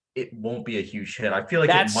like it won't be a huge hit. I feel like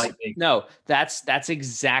it might make. No, that's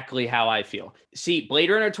exactly how I feel. See, Blade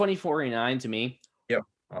Runner 2049 to me. Yep.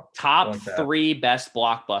 Top 3 best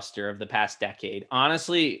blockbuster of the past decade.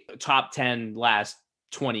 Honestly, top 10 last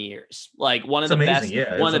 20 years. Like one of the best,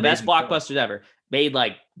 one of the best blockbusters ever. Made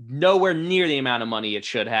like nowhere near the amount of money it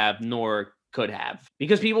should have, nor could have,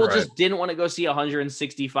 because people just didn't want to go see a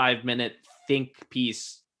 165-minute think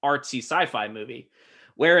piece artsy sci-fi movie.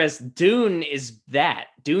 Whereas Dune is that.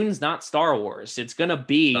 Dune's not Star Wars. It's going to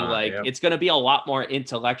be it's going to be a lot more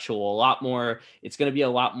intellectual, it's going to be a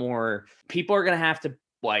lot more, people are going to have to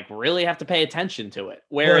really have to pay attention to it.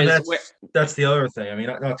 Whereas that's the other thing. I mean,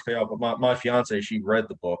 not to cut you off, but my fiance, she read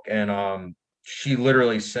the book and she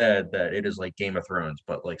literally said that it is like Game of Thrones,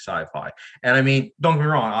 but like sci-fi. And I mean, don't get me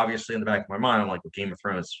wrong, obviously in the back of my mind, I'm like, well, Game of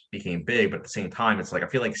Thrones became big, but at the same time, it's like I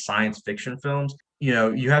feel like science fiction films,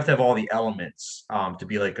 you have to have all the elements to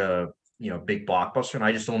be like a big blockbuster, and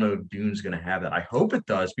I just don't know if Dune's going to have that. I hope it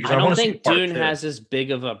does, because I don't think Dune has as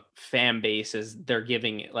big of a fan base as they're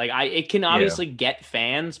giving it. Like it can obviously get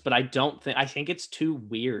fans, but I think it's too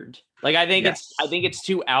weird. Like I think it's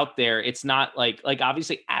too out there. It's not like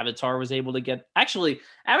obviously Avatar was able to get. Actually,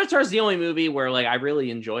 Avatar is the only movie where like I really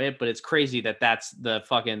enjoy it, but it's crazy that that's the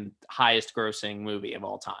fucking highest grossing movie of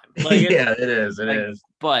all time. Like, yeah, it is. It is.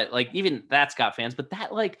 But like even that's got fans. But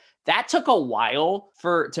that took a while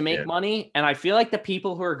to make money, and I feel like the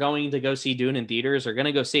people who are going to go see Dune in theaters are going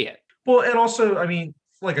to go see it. Well, and also, I mean,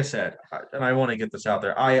 like I said, and I want to get this out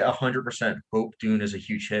there, I 100% hope Dune is a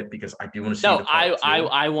huge hit, because I do want to see. No,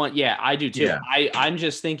 I do too. Yeah. I'm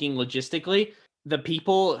just thinking logistically, the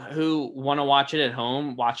people who want to watch it at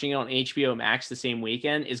home, watching it on HBO Max the same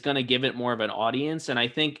weekend is going to give it more of an audience, and I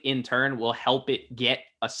think in turn will help it get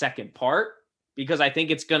a second part, because I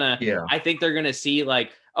think it's gonna. Yeah. I think they're gonna see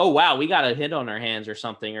like, oh wow, we got a hit on our hands or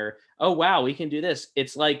something, or oh wow, we can do this.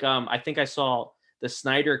 It's like I think I saw the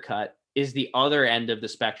Snyder Cut is the other end of the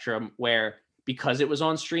spectrum, where because it was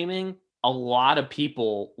on streaming, a lot of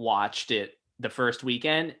people watched it the first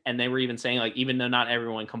weekend, and they were even saying like, even though not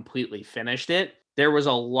everyone completely finished it, there was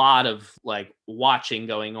a lot of like watching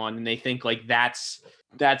going on, and they think like that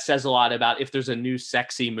says a lot about if there's a new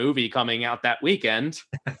sexy movie coming out that weekend,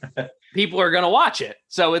 people are going to watch it.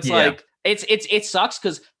 So it's like it sucks,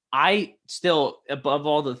 because I still, above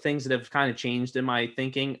all the things that have kind of changed in my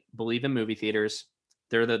thinking, believe in movie theaters.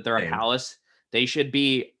 They're a palace. They should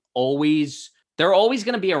be they're always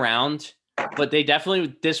going to be around, but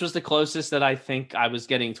this was the closest that I think I was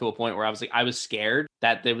getting to a point where I was scared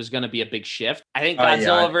that there was going to be a big shift. I think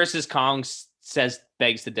Godzilla versus Kong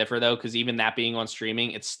begs to differ though, because even that being on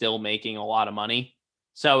streaming, it's still making a lot of money.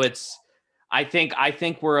 So I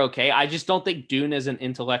think we're okay. I just don't think Dune as an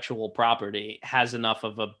intellectual property has enough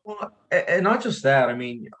of a. Well, and not just that. I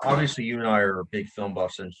mean, obviously, you and I are big film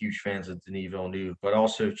buffs and huge fans of Denis Villeneuve, but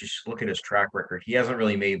also just look at his track record. He hasn't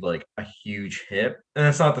really made like a huge hit, and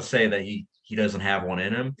that's not to say that he doesn't have one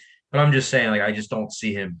in him. But I'm just saying, like, I just don't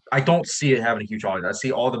see him. I don't see it having a huge audience. I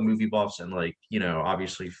see all the movie buffs and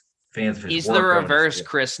obviously fans of his He's the reverse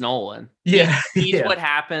Chris Nolan. Yeah, he's what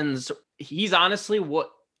happens. He's honestly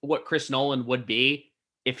what Chris Nolan would be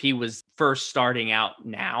if he was first starting out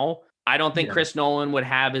now. I don't think Chris Nolan would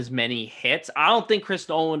have as many hits. I don't think Chris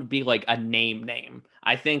Nolan would be like a name.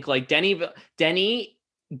 I think like Denis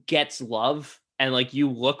gets love, and like you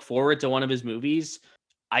look forward to one of his movies.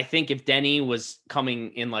 I think if Denis was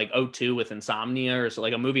coming in like 2002 with Insomnia or so,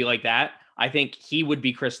 like a movie like that, I think he would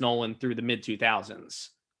be Chris Nolan through the mid 2000s.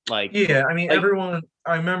 Like, yeah, I mean, everyone,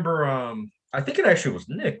 I remember, I think it actually was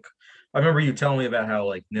Nick. I remember you telling me about how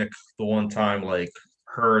like Nick the one time like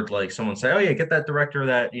heard like someone say, "Oh yeah, get that director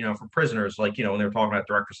that for Prisoners," like when they were talking about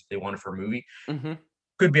directors that they wanted for a movie. Mm-hmm.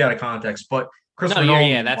 Could be out of context, but Christopher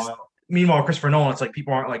Nolan. Meanwhile, Christopher Nolan, it's like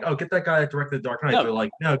people aren't like, "Oh, get that guy that directed The Dark Knight." No. They're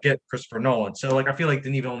like, "No, get Christopher Nolan." So like, I feel like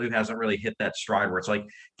Denis Villeneuve hasn't really hit that stride where it's like,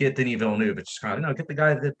 get Denis Villeneuve. It's just kind of, no, get the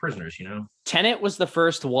guy that did Prisoners. Tenet was the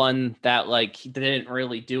first one that like didn't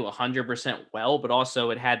really do 100% well, but also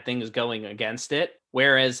it had things going against it.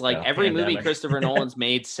 Whereas like Yeah, every movie pandemic. Christopher Nolan's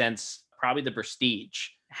made since probably The Prestige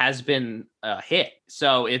has been a hit.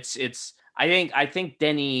 So it's I think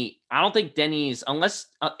Denny, I don't think Denny's, unless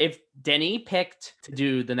if Denny picked to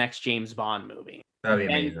do the next James Bond movie, That'd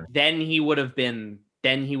be amazing. then he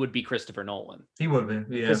would be Christopher Nolan. He would have been,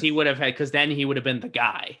 yeah. Because he would have had, because then he would have been the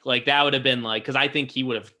guy. Like that would have been like, because I think he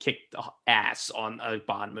would have kicked ass on a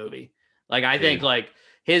Bond movie. Like I think like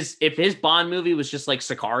if his Bond movie was just like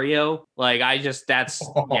Sicario, like that's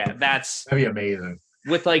that'd be amazing.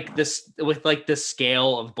 with like the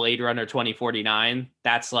scale of Blade Runner 2049.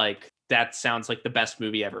 That sounds like the best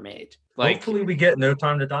movie ever made. Like, hopefully we get No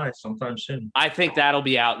Time to Die sometime soon. I think that'll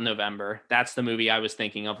be out in November. That's the movie I was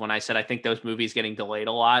thinking of when I said I think those movies getting delayed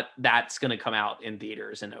a lot. That's going to come out in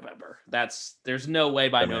theaters in November. There's no way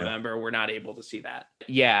by November we're not able to see that.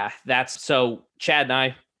 Yeah, so Chad and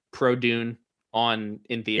I pro Dune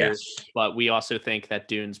in theaters, Yes. but we also think that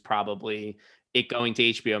Dune's probably, it going to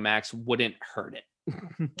HBO Max wouldn't hurt it.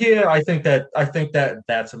 Yeah, I think that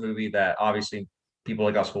that's a movie that obviously people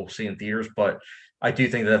like us will see in theaters, but I do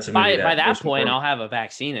think that's a movie by that point I'll have a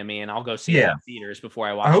vaccine in me and I'll go see it in theaters before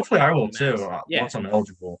I watch hopefully it. I will too, once I'm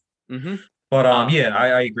eligible. Mm-hmm. But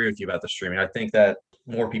I agree with you about the streaming. I think that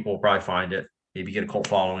more people will probably find it, maybe get a cult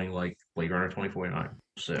following like Blade Runner 2049.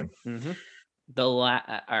 So all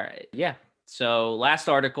right, yeah. So last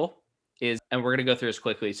article is, and we're gonna go through this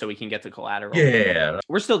quickly so we can get to collateral. Yeah,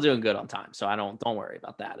 we're still doing good on time, so don't worry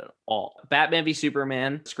about that at all. Batman v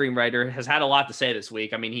Superman screenwriter has had a lot to say this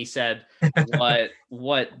week. I mean, he said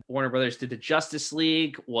what Warner Brothers did to Justice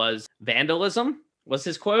League was vandalism, was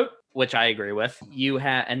his quote, which I agree with. You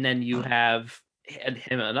have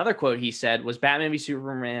him, another quote he said was Batman v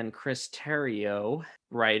Superman Chris Terrio,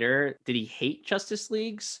 writer, did he hate Justice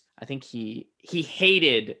League's? I think he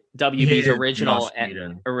hated WB's original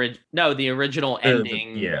the original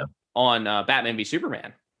ending on Batman v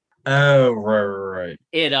Superman. Oh, right.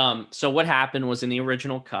 It so what happened was in the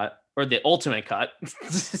original cut, or the ultimate cut,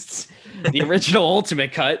 the original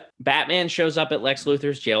ultimate cut, Batman shows up at Lex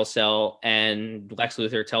Luthor's jail cell and Lex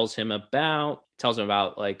Luthor tells him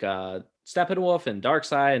about like Steppenwolf and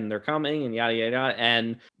Darkseid and they're coming and yada yada,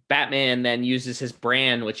 and Batman then uses his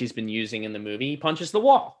brand, which he's been using in the movie. He punches the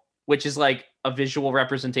wall, which is like a visual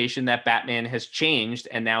representation that Batman has changed.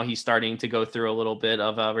 And now he's starting to go through a little bit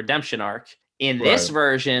of a redemption arc. In this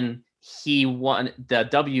version, the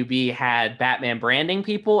WB had Batman branding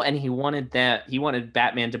people and he wanted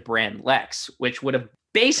Batman to brand Lex, which would have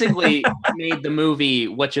basically made the movie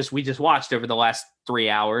we just watched over the last 3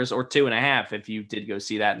 hours or 2.5. If you did go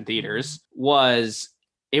see that in theaters,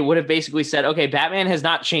 it would have basically said, okay, Batman has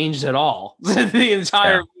not changed at all. The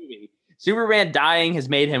entire movie. Superman dying has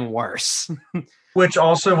made him worse. Which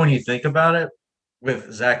also, when you think about it,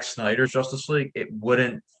 with Zack Snyder's Justice League, it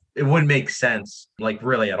wouldn't make sense, like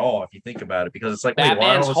really at all, if you think about it, because it's like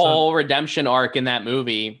Batman's whole redemption arc in that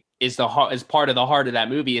movie is part of the heart of that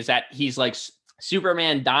movie, is that he's like,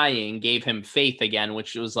 Superman dying gave him faith again,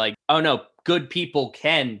 which was like, oh no, good people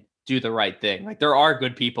can do the right thing. Like there are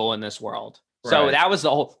good people in this world. So that was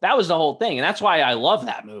the whole thing. And that's why I love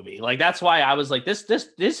that movie. Like, that's why I was like,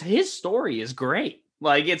 his story is great.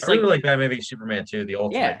 Like, it's I really like Batman v Superman too, the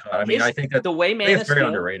ultimate cut. I mean, I think that the way it's very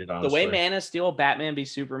underrated, honestly. The way Man of Steel, Batman v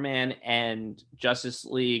Superman, and Justice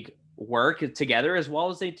League work together as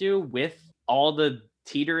well as they do, with all the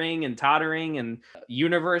teetering and tottering and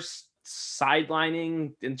universe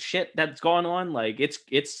sidelining and shit that's going on. Like,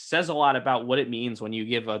 it says a lot about what it means when you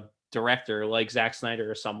give a director like Zack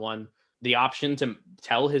Snyder or someone the option to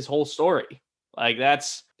tell his whole story. Like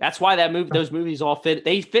that's why those movies all fit.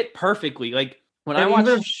 They fit perfectly. Like when I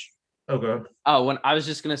watched, when I was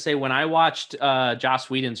just gonna say, when I watched Joss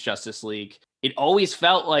Whedon's Justice League, it always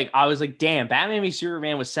felt like I was like, damn, Batman v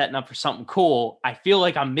Superman was setting up for something cool. I feel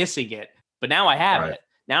like I'm missing it, but now I have it.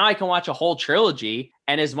 Now I can watch a whole trilogy.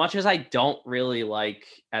 And as much as I don't really like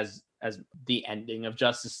as the ending of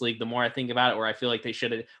Justice League, the more I think about it, where I feel like they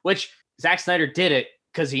should have, which Zack Snyder did it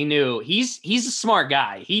because he knew he's a smart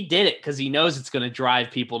guy. He did it because he knows it's going to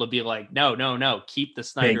drive people to be like, no, keep the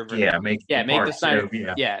Snyder. Make the Snyder.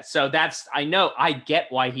 Yeah. So I get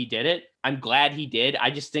why he did it. I'm glad he did.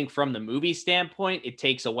 I just think from the movie standpoint, it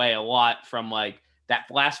takes away a lot from like that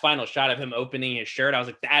last final shot of him opening his shirt. I was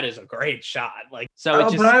like, that is a great shot. Like, so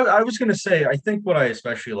but I was going to say, I think what I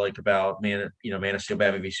especially like about Man of Steel,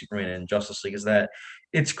 Batman v Superman, and Justice League is that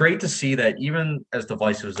it's great to see that even as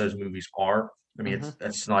divisive as those movies are, I mean,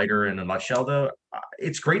 it's Snyder in a nutshell, though.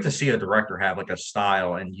 It's great to see a director have like a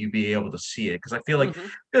style and you be able to see it because I feel like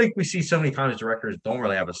we see so many times directors don't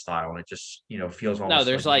really have a style and it just feels No, almost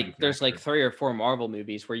there's like there's like manufactured. 3 or 4 Marvel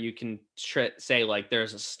movies where you can say like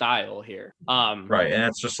there's a style here. Right, and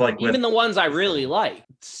it's just like with Even the ones I really like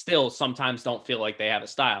still sometimes don't feel like they have a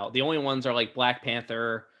style. The only ones are like Black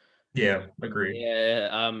Panther, yeah, agree.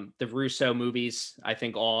 the Russo movies, I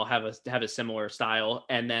think all have a similar style,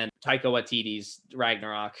 and then Taika Waititi's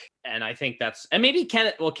Ragnarok, and I think and maybe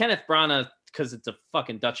Kenneth Branagh because it's a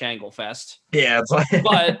fucking Dutch angle fest. Yeah, it's like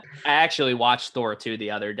But I actually watched Thor 2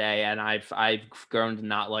 the other day, and I've grown to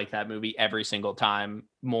not like that movie every single time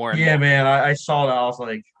more and yeah, more. man. I saw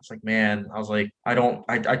that. Man. I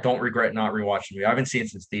don't regret not rewatching it. I haven't seen it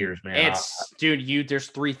since theaters, man. Dude, there's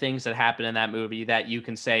 3 things that happen in that movie that you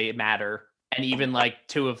can say matter, and even like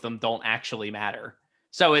 2 of them don't actually matter.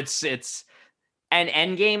 So it's and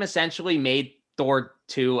Endgame essentially made Thor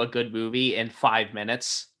 2 a good movie in 5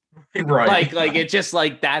 minutes. Right. Like it just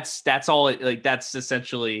like that's all it like that's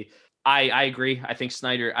essentially I agree. I think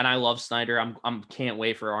Snyder, and I love Snyder. I'm can't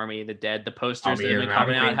wait for Army of the Dead. The posters that have been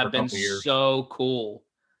coming out have been so cool.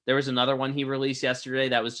 There was another one he released yesterday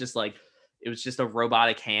that was just like it was just a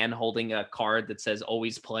robotic hand holding a card that says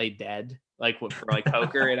 "Always play dead," like for like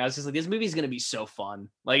poker. And I was just like, this movie's gonna be so fun.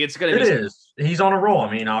 Like it's gonna be. It is. He's on a roll.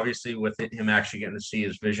 I mean, obviously, with him actually getting to see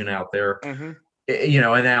his vision out there, and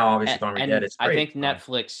now obviously Army of the Dead. It's great. I think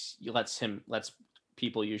Netflix lets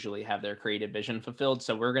people usually have their creative vision fulfilled.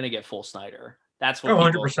 So we're gonna get full Snyder. That's what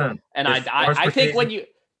 100%. And I think when you,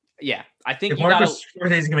 I think you gotta.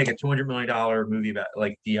 Scorsese's gonna make a $200 million movie about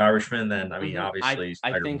like The Irishman, then I mean, obviously,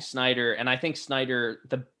 I think Snyder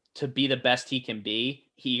to be the best he can be,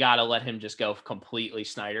 he got to let him just go completely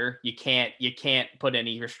Snyder. You can't put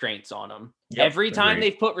any restraints on him. Yep, every time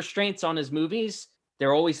they've put restraints on his movies,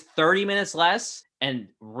 they're always 30 minutes less and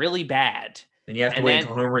really bad. And you have to wait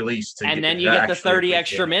until home release and then you get the 30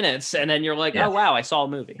 extra minutes, and then you're like, oh wow, I saw a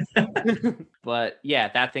movie. But yeah,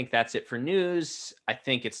 I think that's it for news. I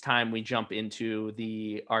think it's time we jump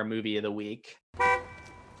into our movie of the week.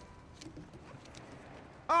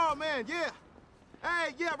 Oh man, yeah.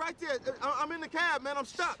 Hey, yeah, right there. I'm in the cab, man. I'm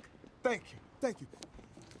stuck. Thank you.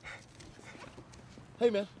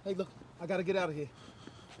 Hey man, look, I gotta get out of here.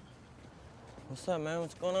 What's up, man?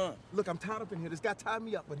 What's going on? Look, I'm tied up in here. This guy tied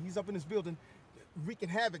me up, but he's up in this building wreaking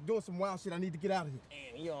havoc, doing some wild shit. I need to get out of here.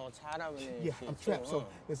 Damn, you all tied up in there. Yeah, I'm trapped, so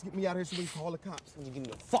let's get me out of here so we can call the cops. You give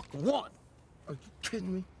me the fucking one. Are you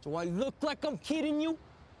kidding me? Do I look like I'm kidding you?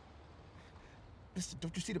 Listen,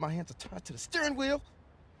 don't you see that my hands are tied to the steering wheel?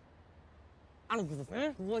 I don't give a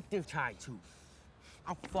fuck what they're tied to.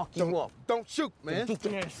 I'll fuck you up. Don't shoot, man. Get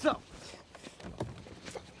your ass up.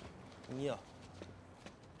 Yeah.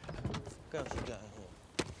 What else you got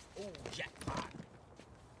here? Oh, jackpot.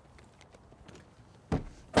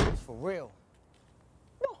 It's for real.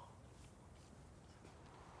 No.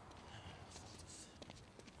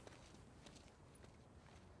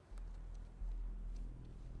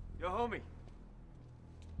 Yo, homie.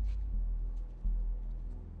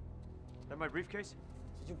 That my briefcase? Is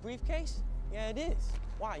it your briefcase? Yeah, it is.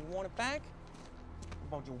 Why, you want it back?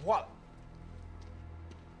 What about your wallet?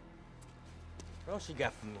 What else you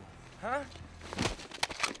got for me? Huh?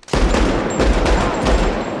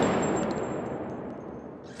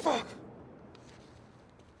 Fuck!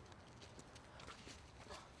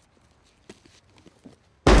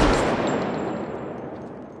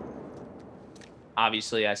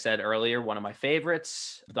 Obviously, I said earlier, one of my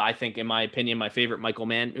favorites. I think, in my opinion, my favorite Michael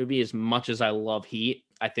Mann movie, as much as I love Heat,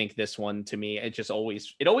 I think this one, to me, it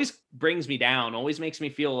always brings me down, always makes me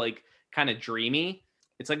feel like kind of dreamy.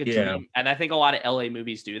 It's like a dream. And I think a lot of LA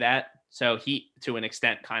movies do that. So Heat, to an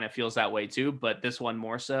extent, kind of feels that way too. But this one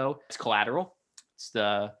more so. It's Collateral. It's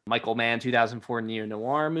the Michael Mann 2004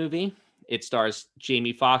 neo-noir movie. It stars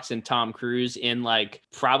Jamie Foxx and Tom Cruise in like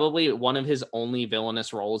probably one of his only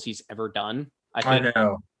villainous roles he's ever done. I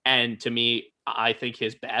know. And to me, I think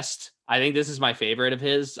his best. I think this is my favorite of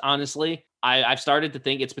his, honestly. I've started to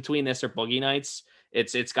think it's between this or Boogie Nights.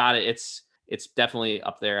 It's definitely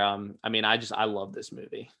up there. I mean, I love this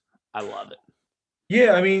movie. I love it.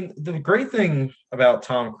 Yeah, I mean, the great thing about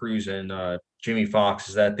Tom Cruise and Jamie Foxx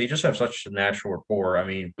is that they just have such a natural rapport. I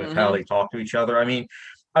mean, with how they talk to each other. I mean,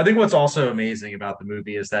 I think what's also amazing about the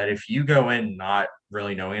movie is that if you go in not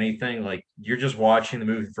really knowing anything, like you're just watching the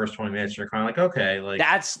movie the first 20 minutes, you're kind of like, okay, like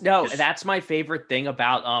that's my favorite thing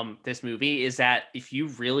about this movie is that if you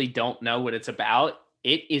really don't know what it's about,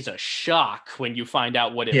 it is a shock when you find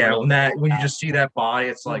out what it when you just see that body,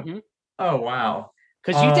 it's like, oh wow.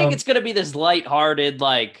 Because you think it's gonna be this lighthearted,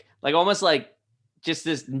 like almost like just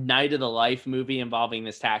this night of the life movie involving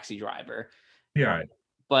this taxi driver. Yeah. Right.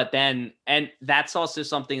 But then, and that's also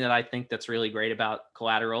something that I think that's really great about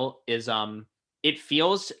Collateral is it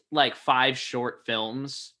feels like 5 short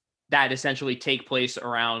films that essentially take place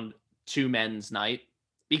around two men's night.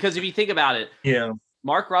 Because if you think about it, Yeah.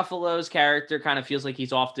 Mark Ruffalo's character kind of feels like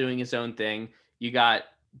he's off doing his own thing. You got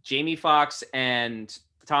Jamie Foxx and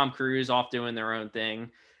Tom Cruise off doing their own thing.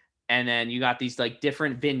 And then you got these like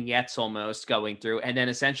different vignettes almost going through. And then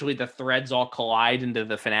essentially the threads all collide into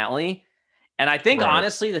the finale. And I think,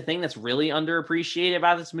 honestly, the thing that's really underappreciated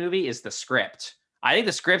about this movie is the script. I think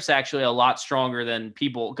the script's actually a lot stronger than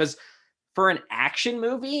people, because for an action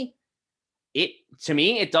movie, to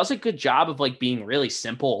me, it does a good job of like being really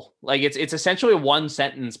simple. Like it's essentially a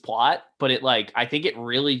 1-sentence plot, but I think it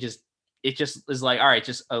really just is like, all right,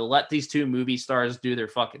 just let these two movie stars do their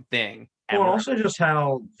fucking thing. Well, also just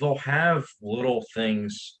how they'll have little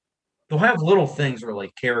things. They'll have little things or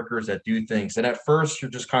like characters that do things. And at first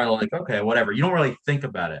you're just kind of like, okay, whatever. You don't really think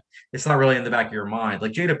about it. It's not really in the back of your mind.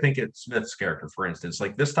 Like Jada Pinkett Smith's character, for instance,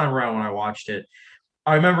 like this time around when I watched it,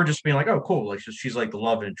 I remember just being like, oh, cool. Like she's like the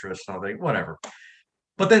love interest. And I was like, whatever.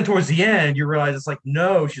 But then towards the end, you realize it's like,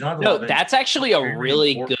 no, she's not. No, that's actually a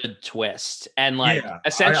really good twist. And like,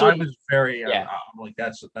 essentially, I was very, I'm like,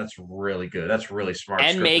 that's really good. That's really smart.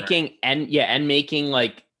 And making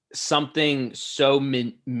like something so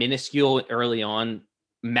minuscule early on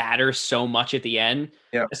matters so much at the end.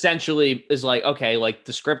 Yeah. Essentially is like, okay, like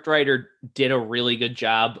the scriptwriter did a really good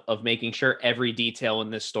job of making sure every detail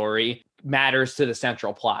in this story matters to the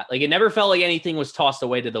central plot. Like it never felt like anything was tossed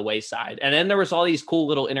away to the wayside. And then there was all these cool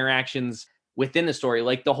little interactions within the story,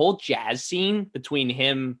 like the whole jazz scene between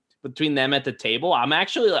them at the table. I'm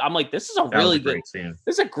like, this is a really good scene.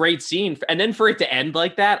 This is a great scene. And then for it to end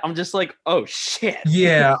like that, I'm just like, oh shit.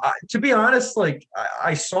 Yeah. To be honest, like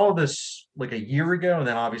I saw this like a year ago, and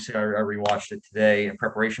then obviously I rewatched it today in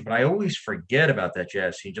preparation, but I always forget about that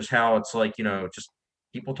jazz scene, just how it's like, just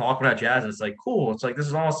people talking about jazz, and it's like, cool. It's like, this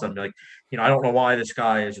is awesome. Like, I don't know why this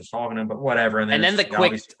guy is just talking to him, but whatever. And then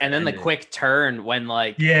the quick turn when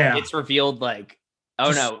like, it's revealed like,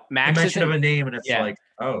 oh just no, Max mention of a name, and it's like,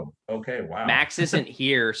 oh, okay, wow. Max isn't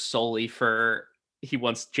here solely for he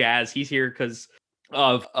wants jazz. He's here because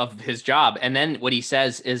of his job. And then what he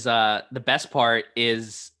says is the best part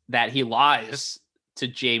is that he lies to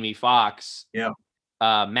Jamie Foxx. Yeah.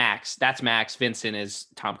 Max. That's Max. Vincent is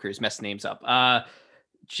Tom Cruise. Messed names up.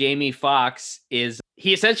 Jamie Foxx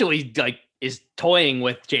he essentially like is toying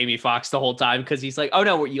with Jamie Foxx the whole time because he's like, oh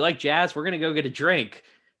no, you like jazz? We're gonna go get a drink.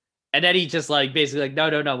 And then he just like basically like,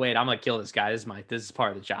 no, wait, I'm gonna kill this guy. This is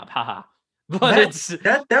part of the job. Haha. But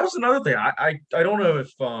that was another thing. I don't know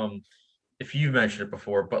if you mentioned it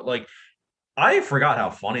before, but like I forgot how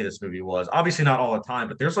funny this movie was. Obviously not all the time,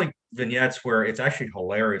 but there's like vignettes where it's actually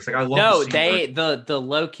hilarious. Like I love a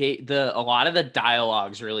lot of the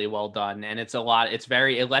dialogue's really well done, and it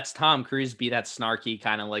lets Tom Cruise be that snarky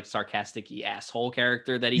kind of like sarcastic-y asshole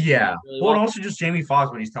character that he really well. And also just Jamie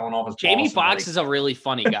Foxx when he's telling off his Jamie Foxx is a really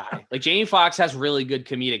funny guy. Like Jamie Foxx has really good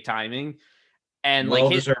comedic timing. And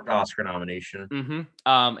like his deserved Oscar nomination. Mm-hmm.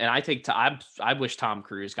 And I wish Tom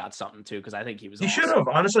Cruise got something too, because I think he was. He should have.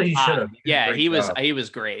 Honestly, he should have. He was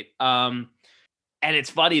great. And it's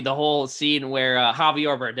funny, the whole scene where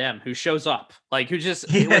Javier Bardem, who shows up, like who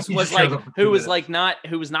was not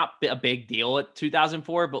a big deal at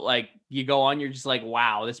 2004, but like you go on, you're just like,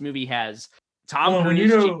 wow, this movie has Tom Cruise,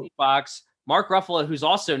 Jamie Foxx, Mark Ruffalo, who's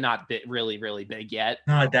also not really, really big yet.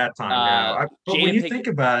 Not at that time, no. But when you think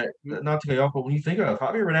about it, not to go off, but when you think about it,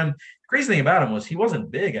 Javier Bardem, the crazy thing about him was he wasn't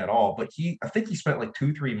big at all, but I think he spent like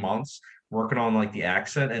 2-3 months working on like the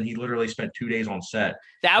accent, and he literally spent 2 days on set.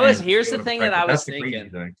 Here's the thing that I was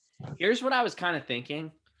thinking. Here's what I was kind of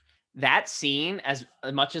thinking. That scene, as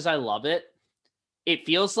much as I love it, it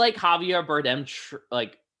feels like Javier Bardem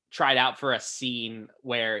tried out for a scene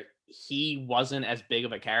where he wasn't as big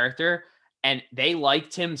of a character. And they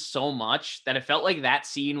liked him so much that it felt like that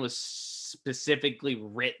scene was specifically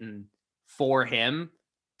written for him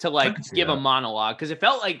to like give a monologue. Because it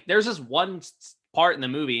felt like there's this one part in the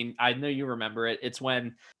movie, I know you remember it. It's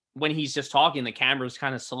when he's just talking, the camera's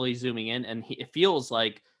kind of slowly zooming in, and it feels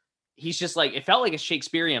like he's just like, it felt like a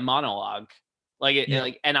Shakespearean monologue.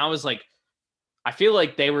 And I was like, I feel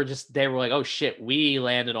like they were like, oh shit, we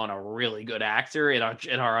landed on a really good actor in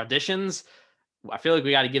our auditions. I feel like we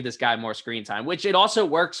got to give this guy more screen time, which it also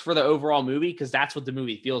works for the overall movie because that's what the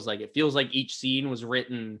movie feels like. It feels like each scene was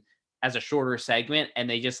written as a shorter segment and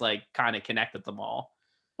they just like kind of connected them all.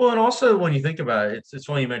 Well, and also when you think about it, it's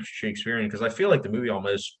funny you mentioned Shakespearean because I feel like the movie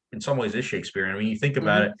almost in some ways is Shakespearean. I mean, you think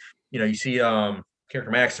about it, you see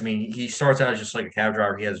character Max, I mean, he starts out as just like a cab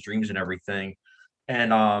driver. He has dreams and everything, and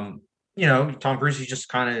Tom Cruise, he just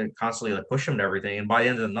kind of constantly like push him to everything. And by the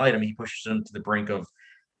end of the night, I mean, he pushes him to the brink of,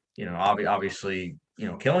 obviously,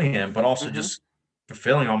 killing him, but also just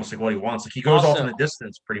fulfilling almost like what he wants. Like he goes off in the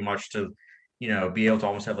distance pretty much to, be able to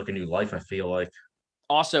almost have like a new life. I feel like.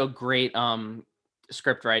 Also, great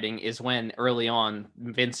script writing is when early on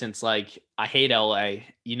Vincent's like, I hate LA.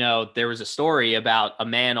 There was a story about a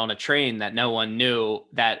man on a train that no one knew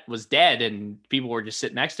that was dead, and people were just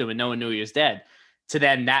sitting next to him and no one knew he was dead. To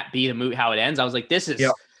then that be the movie, how it ends. I was like, this is,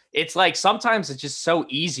 It's like, sometimes it's just so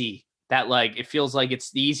easy that like, it feels like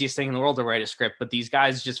it's the easiest thing in the world to write a script, but these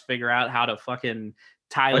guys just figure out how to fucking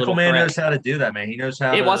tie Michael Mann knows how to do that, man. He knows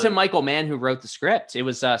how. It wasn't Michael Mann who wrote the script. It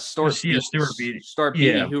was Stuart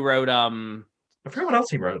Beatty who wrote I forget what else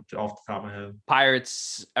he wrote off the top of my head.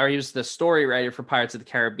 Pirates, or he was the story writer for Pirates of the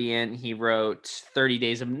Caribbean. He wrote 30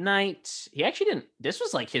 Days of Night. He actually didn't. This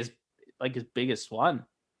was like his biggest one.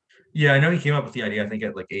 Yeah, I know he came up with the idea. I think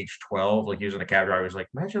at like age 12, like he was in a cab driver. He was like,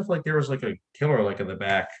 imagine if like there was like a killer like in the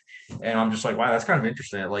back, and I'm just like, wow, that's kind of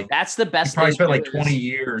interesting. Like that's the best. He probably spent like 20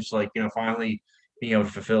 years, like finally being able to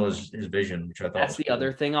fulfill his vision, which I thought. That's the cool.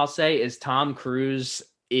 Other thing I'll say is Tom Cruise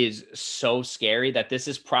is so scary that this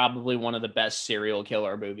is probably one of the best serial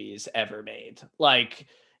killer movies ever made. Like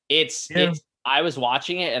it's I was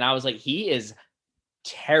watching it and I was like, he is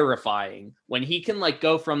terrifying when he can like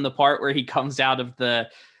go from the part where he comes out of the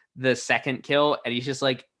second kill and he's just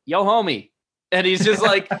like, yo homie. And he's just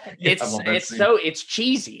like, it's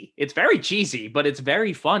cheesy. It's very cheesy, but it's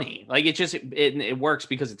very funny. Like it works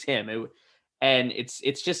because it's him.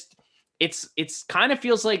 It's kind of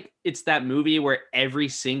feels like it's that movie where every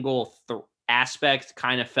single aspect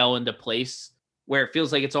kind of fell into place, where it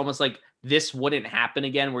feels like it's almost like this wouldn't happen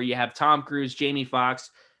again, where you have Tom Cruise, Jamie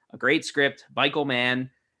Foxx, a great script, Michael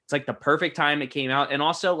Mann. It's like the perfect time it came out. And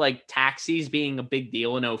also like Taxis being a big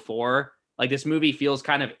deal in 2004. Like this movie feels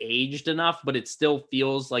kind of aged enough, but it still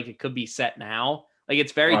feels like it could be set now. Like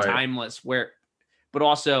it's very timeless but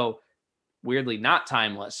also weirdly not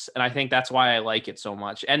timeless. And I think that's why I like it so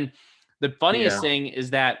much. And the funniest thing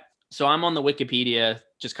is that, so I'm on the Wikipedia,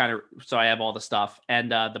 just kind of, so I have all the stuff.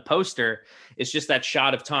 And the poster is just that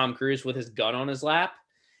shot of Tom Cruise with his gun on his lap.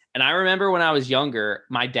 And I remember when I was younger,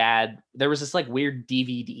 my dad, there was this like weird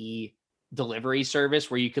DVD delivery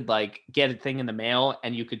service where you could like get a thing in the mail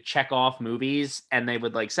and you could check off movies and they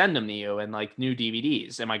would like send them to you and like new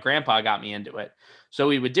DVDs. And my grandpa got me into it. So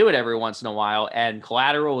we would do it every once in a while. And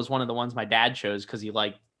Collateral was one of the ones my dad chose because he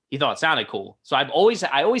thought it sounded cool. So I always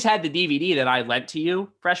had the DVD that I lent to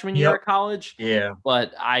you freshman year of college. Yeah.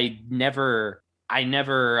 But I never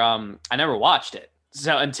watched it.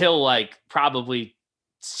 So until like probably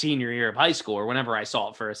senior year of high school or whenever I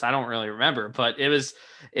saw it first. I don't really remember, but it was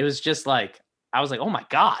just like, I was like, oh my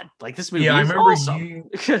God, like this movie is awesome.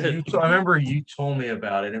 I remember you told me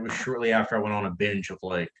about it. It was shortly after I went on a binge of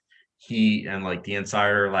like Heat and like The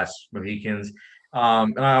Insider, Last Mohicans.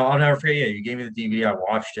 And I'll never forget. Yeah, you gave me the DVD. I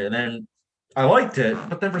watched it, and then I liked it.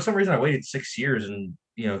 But then for some reason, I waited 6 years, and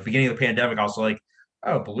beginning of the pandemic, I was like,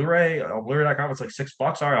 "Oh, Blu-ray, Blu-ray.com. It's like $6.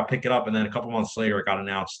 All right, I'll pick it up." And then a couple months later, it got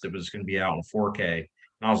announced it was going to be out in 4K, and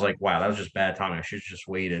I was like, "Wow, that was just bad timing. I should have just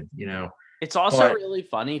waited." It's also really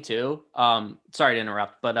funny too. Sorry to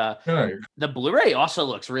interrupt, but the Blu-ray also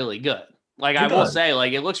looks really good. Like I will say,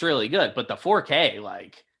 like it looks really good, but the 4K,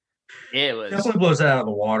 like. It was definitely blows that out of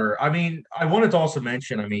the water. I mean, I wanted to also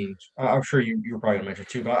mention, I'm sure you were probably gonna mention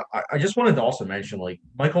too, but I just wanted to also mention like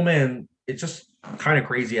Michael Mann, it's just kind of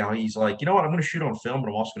crazy how he's like, you know what, I'm gonna shoot on film, but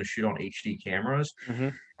I'm also gonna shoot on HD cameras. Mm-hmm.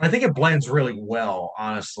 And I think it blends really well,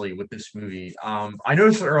 honestly, with this movie. I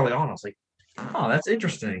noticed it early on, I was like, oh, that's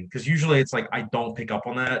interesting. Because usually it's like I don't pick up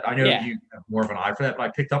on that. I know you have more of an eye for that, but I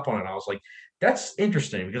picked up on it and I was like, that's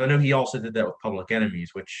interesting because I know he also did that with Public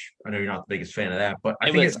Enemies, which I know you're not the biggest fan of that, but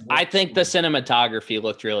I think the cinematography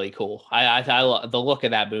looked really cool. I the look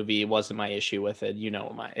of that movie wasn't my issue with it.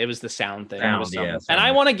 It was the sound thing. And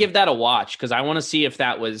I want to give that a watch because I want to see if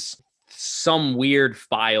that was some weird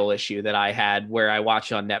file issue that I had where I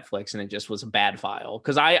watched it on Netflix and it just was a bad file.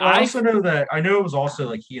 Because I also know that I know it was also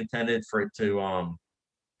like he intended for it to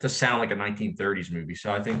sound like a 1930s movie.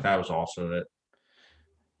 So I think that was also it.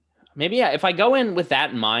 Maybe if I go in with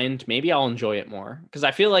that in mind, maybe I'll enjoy it more because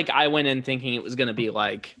I feel like I went in thinking it was going to be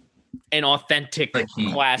like an authentic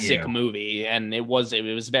classic movie, and it was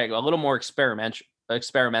very a little more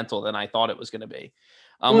experimental than I thought it was going to be.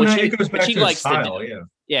 Which he likes style, to do.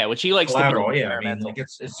 Yeah, which he likes to do. Yeah,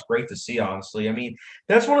 it's great to see. Honestly,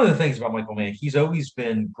 that's one of the things about Michael Mann. He's always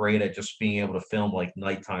been great at just being able to film like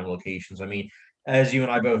nighttime locations. as you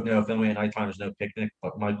and I both know, filming at nighttime is no picnic.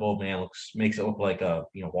 But Michael Mann makes it look like a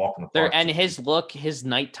walk in the park. And his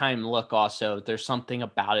nighttime look also. There's something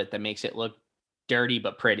about it that makes it look dirty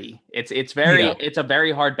but pretty. It's a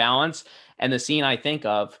very hard balance. And the scene I think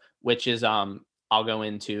of, which is I'll go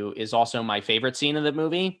into, is also my favorite scene of the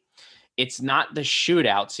movie. It's not the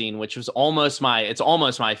shootout scene, which was almost my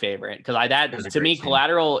favorite, because to me,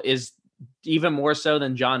 Collateral is even more so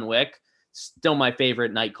than John Wick. Still my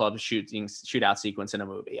favorite nightclub shootout sequence in a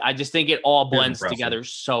movie. I just think it all blends together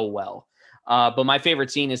so well. But my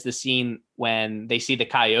favorite scene is the scene when they see the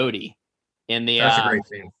coyote in the. That's a great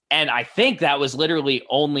scene. And I think that was literally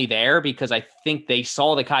only there because I think they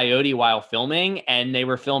saw the coyote while filming, and they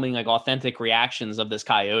were filming like authentic reactions of this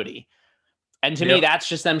coyote. And to me, that's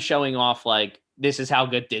just them showing off like this is how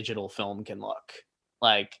good digital film can look.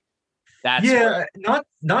 Like that's not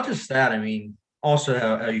just that. I mean, also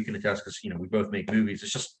how you can attest, because we both make movies.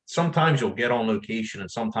 It's just sometimes you'll get on location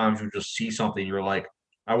and sometimes you'll just see something you're like,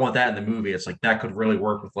 I want that in the movie. It's like that could really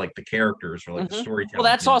work with like the characters or like the storytelling.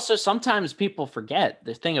 Well, that's also sometimes people forget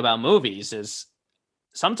the thing about movies is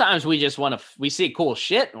sometimes we just we see cool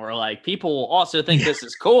shit and we're like, people will also think this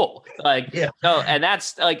is cool. Like, so, and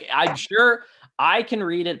that's like, I'm sure I can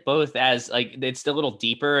read it both as like, it's a little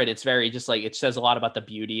deeper and it's very just like, it says a lot about the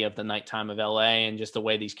beauty of the nighttime of LA and just the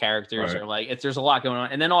way these characters are like, there's a lot going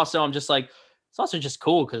on. And then also I'm just like, it's also just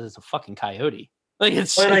cool because it's a fucking coyote. Like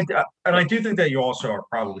it's, and I do think that you also are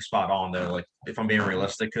probably spot on though. Like if I'm being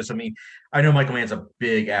realistic, because I mean, I know Michael Mann's a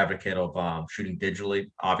big advocate of shooting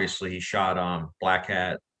digitally. Obviously, he shot Black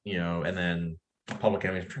Hat, and then Public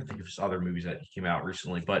Enemy. I'm trying to think of his other movies that came out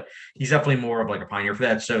recently, but he's definitely more of like a pioneer for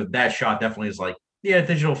that. So that shot definitely is like,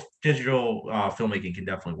 digital filmmaking can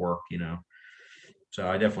definitely work. So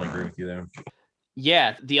I definitely agree with you there.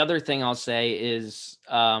 Yeah, the other thing I'll say is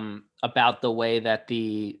about the way that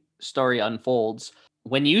the story unfolds.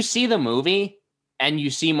 When you see the movie and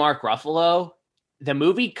you see Mark Ruffalo, the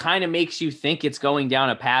movie kind of makes you think it's going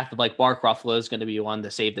down a path of like Mark Ruffalo is going to be one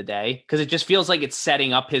to save the day, because it just feels like it's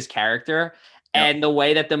setting up his character. And the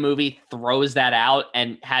way that the movie throws that out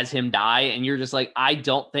and has him die, and you're just like, I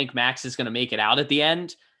don't think Max is going to make it out at the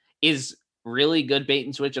end, is really good bait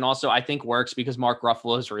and switch. And also I think works because Mark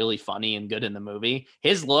Ruffalo is really funny and good in the movie.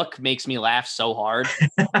 His look makes me laugh so hard.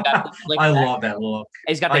 I love that look.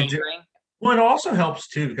 He's got the earring. Well, it also helps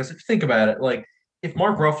too, because if you think about it, like if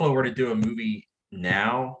Mark Ruffalo were to do a movie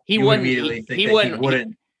now, he wouldn't wear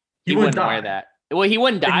that. Well, he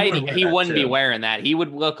wouldn't die. He wouldn't be wearing that. He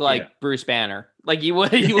would look like Bruce Banner. Like he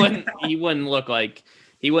wouldn't look like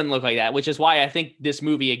that, which is why I think this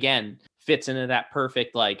movie again fits into that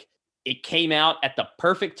perfect, like it came out at the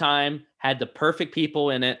perfect time, had the perfect people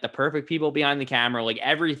in it, the perfect people behind the camera, like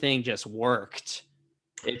everything just worked.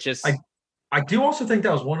 It just I do also think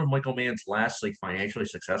that was one of Michael Mann's last like financially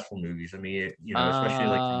successful movies. I mean, especially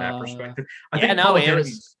like from that perspective. I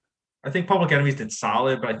think Public Enemies did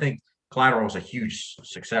solid, but I think Collateral was a huge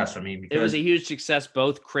success. I mean, because it was a huge success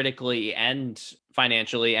both critically and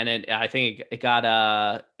financially, and I think it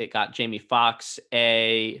got Jamie Foxx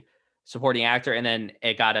a supporting actor, and then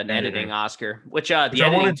it got an editing Oscar, which the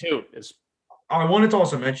editing too is. I wanted to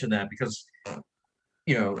also mention that because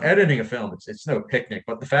editing a film, it's no picnic,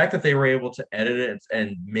 but the fact that they were able to edit it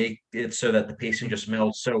and make it so that the pacing just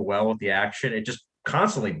melds so well with the action, it just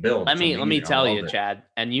constantly builds. Let me tell you, Chad,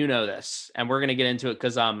 and you know this, and we're gonna get into it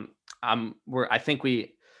because trying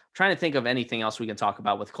to think of anything else we can talk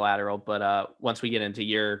about with Collateral, but once we get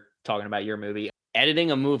into talking about your movie,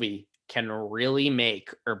 editing a movie can really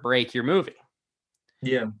make or break your movie.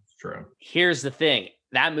 Yeah, true. Here's the thing.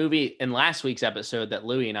 That movie in last week's episode that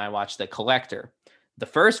Louie and I watched, The Collector, the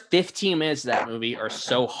first 15 minutes of that movie are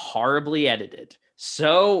so horribly edited,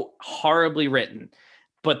 so horribly written,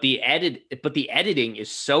 but the editing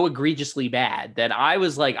is so egregiously bad that I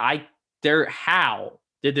was like, how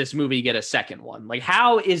did this movie get a second one? Like,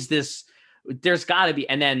 how is this? There's got to be.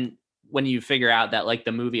 And then when you figure out that like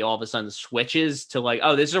the movie all of a sudden switches to like,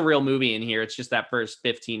 oh, this is a real movie in here. It's just that first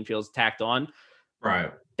 15 feels tacked on.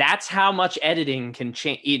 Right. That's how much editing can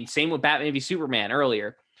change. Same with Batman v Superman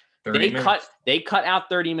earlier. They cut out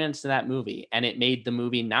 30 minutes of that movie and it made the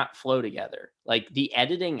movie not flow together. Like the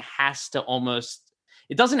editing has to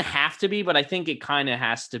it doesn't have to be, but I think it kind of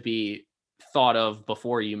has to be thought of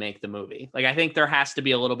before you make the movie. Like I think there has to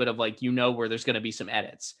be a little bit of like, where there's going to be some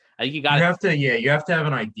edits. I think you have to have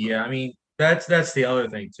an idea. I mean, that's the other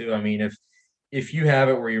thing too. I mean, if you have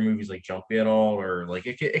it where your movie's like jumpy at all, or like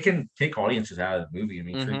it can take audiences out of the movie. I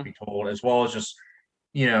mean, truth be told, as well as just,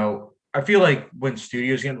 I feel like when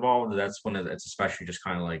studios get involved, that's when it's especially just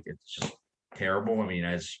kind of like, it's just terrible. I mean,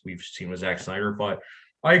 as we've seen with Zack Snyder, but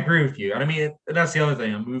I agree with you. And I mean, that's the other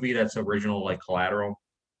thing. A movie that's original, like Collateral,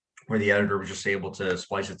 where the editor was just able to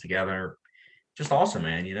splice it together. Just awesome,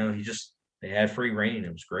 man. They had free reign.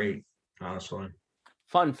 It was great, honestly.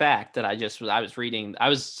 Fun fact that I was reading. I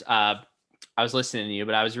was listening to you,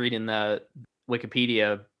 but I was reading the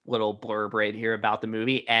Wikipedia little blurb right here about the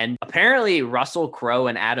movie, and apparently Russell Crowe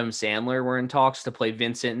and Adam Sandler were in talks to play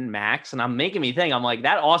Vincent and Max, and I'm making me think. I'm like,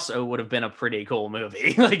 that also would have been a pretty cool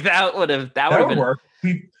movie. Like that would have been work.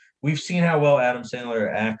 We've seen how well Adam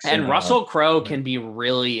Sandler acts, and Russell Crowe can be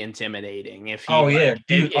really intimidating if he. Oh yeah,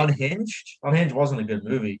 dude, Unhinged. Unhinged wasn't a good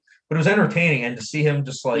movie, but it was entertaining, and to see him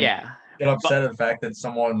just like get upset at the fact that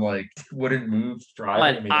someone like wouldn't move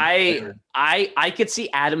driving. But I could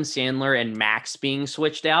see Adam Sandler and Max being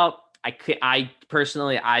switched out. I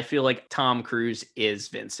personally feel like Tom Cruise is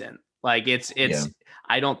Vincent. Like it's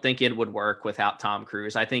I don't think it would work without Tom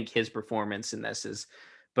Cruise. I think his performance in this is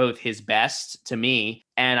both his best to me,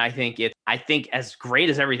 and I think as great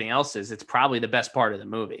as everything else is, it's probably the best part of the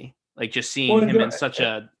movie. Like just seeing him in such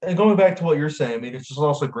a. And going back to what you're saying, I mean, it's just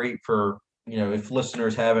also great for, if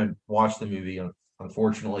listeners haven't watched the movie,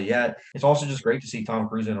 unfortunately, yet, it's also just great to see Tom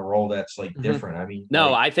Cruise in a role that's like different. I mean,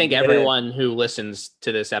 I think everyone who listens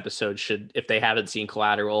to this episode should, if they haven't seen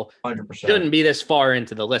Collateral, 100% shouldn't be this far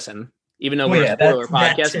into the listen, even though we're a spoiler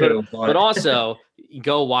podcast, but also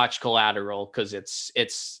go watch Collateral, because it's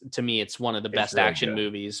to me, it's one of the best really action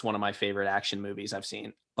movies, one of my favorite action movies I've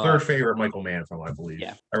seen. Third favorite Michael Mann film, I believe.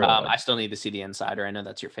 Yeah. I still need to see The Insider. I know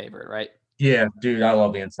that's your favorite, right? Yeah, dude, I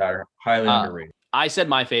love The Insider. Highly underrated. I said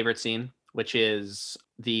my favorite scene, which is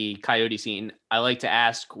the coyote scene. I like to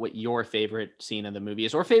ask what your favorite scene of the movie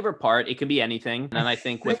is, or favorite part. It can be anything. And I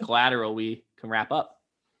think with Collateral, we can wrap up.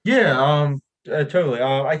 Yeah, totally.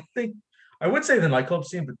 I think I would say the nightclub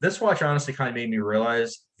scene, but this watch honestly kind of made me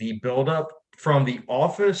realize the buildup from the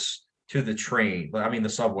office to the train. I mean, the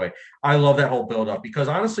subway. I love that whole buildup, because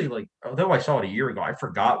honestly, like, although I saw it a year ago, I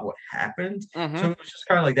forgot what happened. So it was just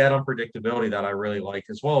kind of like that unpredictability that I really liked,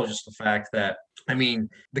 as well as just the fact that, I mean,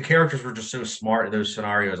 the characters were just so smart in those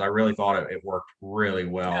scenarios. I really thought it worked really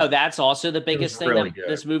well. No, that's also the biggest thing that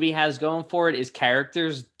this movie has going for it, is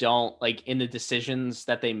characters don't, like, in the decisions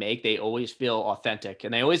that they make, they always feel authentic,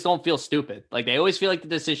 and they always don't feel stupid. Like, they always feel like the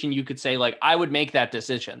decision you could say, like, I would make that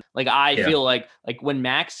decision. Like, I feel like when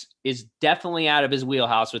Max is definitely out of his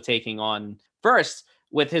wheelhouse with taking on, first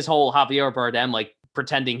with his whole Javier Bardem, like,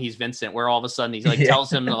 pretending he's Vincent, where all of a sudden he's like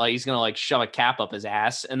tells him like he's gonna like shove a cap up his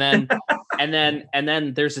ass, and then and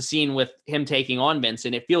then there's a scene with him taking on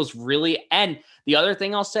Vincent. It feels really. And the other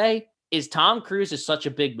thing I'll say is Tom Cruise is such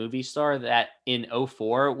a big movie star that in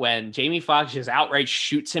 2004, when Jamie Foxx just outright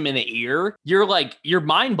shoots him in the ear, you're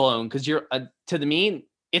mind blown, because you're to the mean.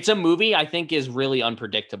 It's a movie I think is really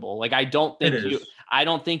unpredictable. Like, I don't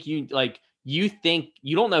think you think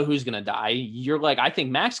you don't know who's going to die. You're like, I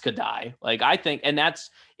think Max could die. Like, I think, and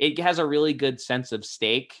it has a really good sense of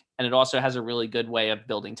stake. And it also has a really good way of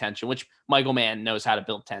building tension, which Michael Mann knows how to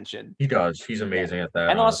build tension. He does. He's amazing at that.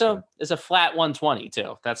 And also it's a flat 120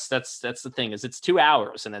 too. That's the thing, is it's 2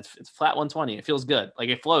 hours and it's flat 120. It feels good. Like,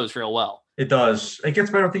 it flows real well. It does. It gets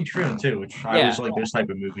better with each film too, which I always like those type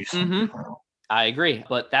of movies. I agree,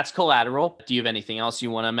 but that's Collateral. Do you have anything else you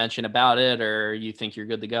want to mention about it, or you think you're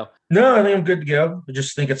good to go? No, I think I'm good to go. I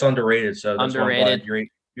just think it's underrated. So that's underrated. Why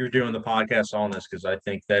you're doing the podcast on this, because I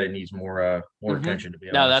think that it needs more attention, to be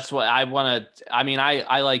honest. No, that's what I want to. I mean,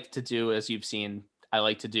 I like to do, as you've seen, I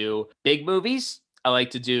like to do big movies. I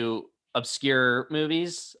like to do obscure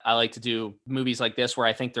movies. I like to do movies like this where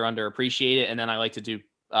I think they're underappreciated, and then I like to do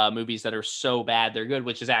movies that are so bad they're good,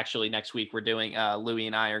 which is actually next week we're doing. Louis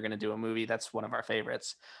and I are going to do a movie that's one of our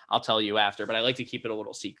favorites. I'll tell you after, but I like to keep it a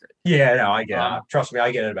little secret. Yeah, no, I get it. Trust me, I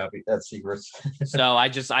get it about that secrets. So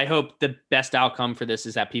I hope the best outcome for this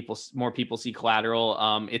is that more people see Collateral.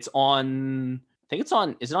 It's on. I think it's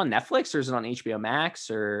on. Is it on Netflix, or is it on HBO Max,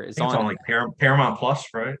 or is it on like Paramount Plus,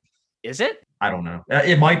 right? Is it? I don't know.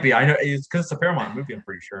 It might be. I know it's because it's a Paramount movie, I'm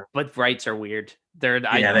pretty sure. But rights are weird. They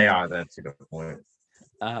are. That's a good point.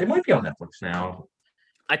 It might be on Netflix now.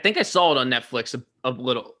 I think I saw it on Netflix a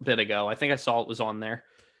little bit ago. I think I saw it was on there.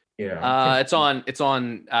 Yeah. It's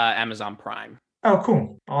on Amazon Prime. Oh,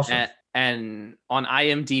 cool. Awesome. And on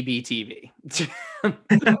IMDb TV.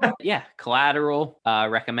 Yeah, Collateral.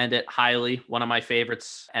 Recommend it highly. One of my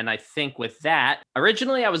favorites. And I think with that,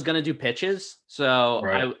 originally I was going to do pitches. So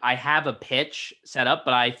right. I have a pitch set up,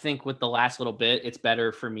 but I think with the last little bit, it's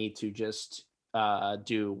better for me to just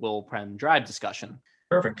do Will Penn Drive discussion.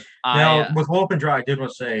 Perfect. Now, with Will Penn Drive, I did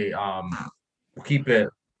want to say, we'll keep it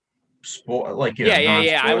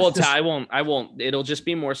yeah. I won't. It'll just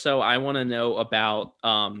be more so. I want to know about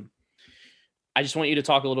I just want you to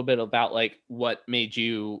talk a little bit about like what made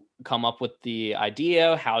you come up with the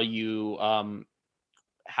idea, how you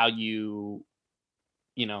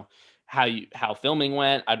know, how filming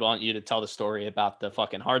went. I'd want you to tell the story about the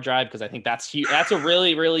fucking hard drive because I think that's a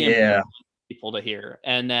really really important Yeah. people to hear.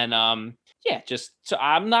 And then yeah, just so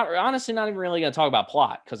I'm not honestly not even really gonna talk about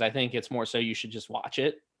plot because I think it's more so you should just watch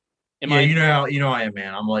it. Am Yeah, I? you know I am,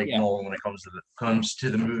 man. I'm like Yeah. Nolan when it comes to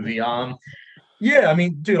the movie. Yeah, I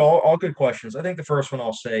mean, dude, all good questions. I think the first one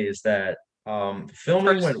I'll say is that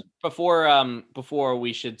filming went. First, before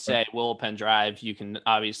we should say Willow Pen Drive, you can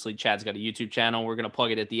obviously Chad's got a YouTube channel. We're gonna plug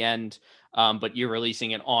it at the end, but you're releasing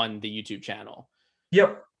it on the YouTube channel.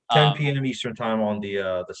 Yep, 10 Um, p.m. Eastern time on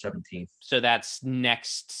the 17th. so that's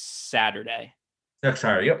next Saturday. Next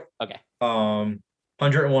Saturday. Yep. Okay.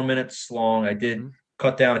 101 minutes long. I did Mhm.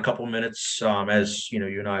 cut down a couple minutes, as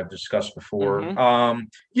you and I have discussed before. Mhm.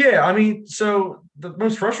 Yeah, I mean, so the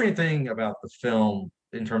most frustrating thing about the film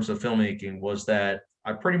in terms of filmmaking was that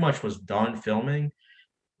I pretty much was done filming,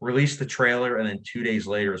 released the trailer, and then 2 days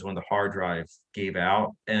later is when the hard drive gave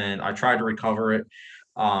out, and I tried to recover it.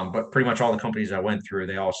 But pretty much all the companies I went through,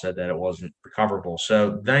 they all said that it wasn't recoverable.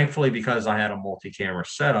 So thankfully, because I had a multi-camera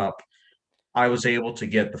setup, I was able to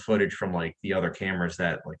get the footage from like the other cameras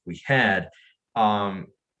that like we had.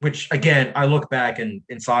 Which again, I look back and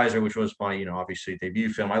Incisor, which was my, obviously debut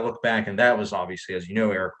film, I look back and that was obviously, as you know,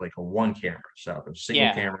 Eric, like a one camera setup, a single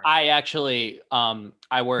Yeah, camera. I actually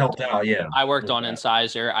I worked Helped out, yeah. I worked with on that.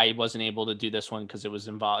 Incisor. I wasn't able to do this one because it was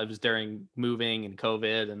involved. It was during moving and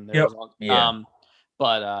COVID, and there Yep. was all, Yeah.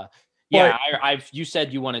 but But yeah, I've you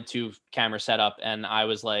said you wanted two camera setup, and I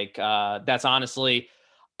was like, that's honestly,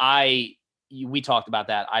 we talked about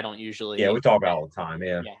that. I don't usually. yeah, we talk about it all the time.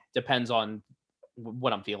 Yeah. Yeah, depends on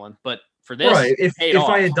what I'm feeling, but for Right. this, If paid if off.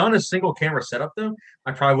 I had done a single camera setup though,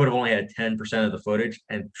 I probably would have only had 10% of the footage.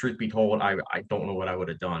 And truth be told, I don't know what I would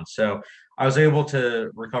have done. So I was able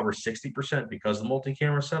to recover 60% because of the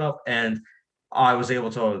multi-camera setup. And I was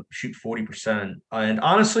able to shoot 40%. And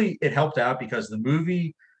honestly, it helped out because the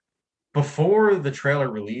movie before the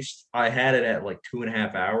trailer released, I had it at like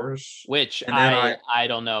 2.5 hours. Which And then I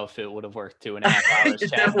don't know if it would have worked 2.5 hours. it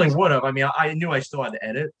Chad. definitely would have. I mean, I knew I still had to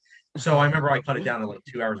edit. So I remember I cut it down to like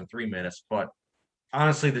 2 hours and 3 minutes. But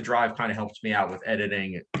honestly, the drive kind of helped me out with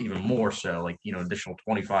editing it even more so, like, additional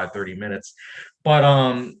 25, 30 minutes. But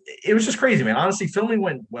it was just crazy, man. Honestly, filming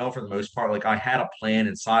went well for the most part. Like I had a plan.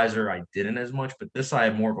 In Sizer, I didn't as much, but this I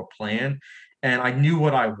had more of a plan. And I knew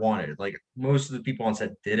what I wanted. Like most of the people on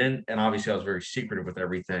set didn't. And obviously I was very secretive with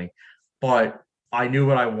everything. But I knew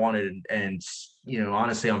what I wanted. And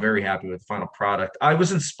honestly, I'm very happy with the final product. I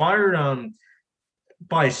was inspired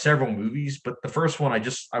by several movies, but the first one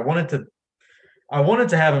I wanted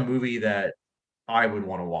to have a movie that I would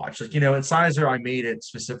want to watch. Like, in Sizer, I made it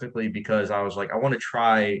specifically because I was like, I want to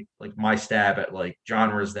try like my stab at like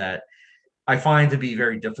genres that I find to be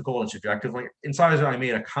very difficult and subjective. Like in Sizer, I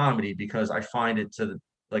made a comedy because I find it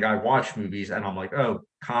like I watch movies and I'm like, oh,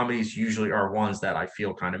 comedies usually are ones that I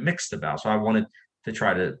feel kind of mixed about. So I wanted to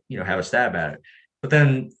try to, have a stab at it. But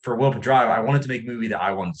then for Wilp Drive, I wanted to make a movie that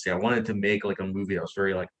I wanted to see. I wanted to make like a movie that was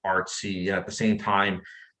very like artsy. And at the same time,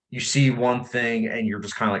 you see one thing and you're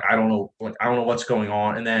just kind of like, I don't know, what's going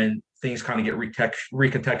on. And then things kind of get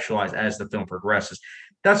recontextualized as the film progresses.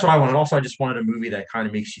 That's what I wanted. Also, I just wanted a movie that kind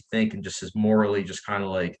of makes you think and just is morally just kind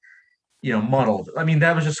of like, muddled. I mean,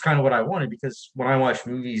 that was just kind of what I wanted because when I watch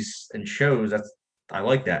movies and shows, I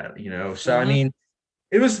like that, So I mean,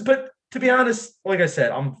 it was, but to be honest, like I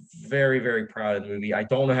said, I'm very, very proud of the movie. I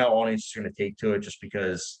don't know how audiences are going to take to it just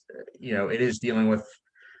because, it is dealing with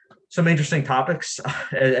some interesting topics,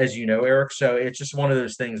 as you know, Eric. So it's just one of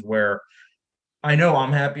those things where I know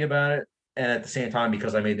I'm happy about it. And at the same time,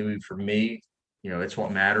 because I made the movie for me, it's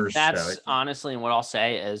what matters. That's honestly, and what I'll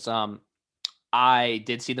say is, I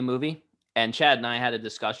did see the movie, and Chad and I had a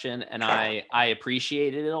discussion, and I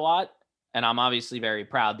appreciated it a lot, and I'm obviously very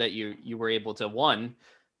proud that you were able to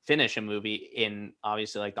finish a movie in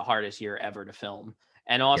obviously like the hardest year ever to film,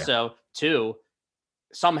 and also two,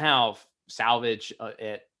 somehow salvage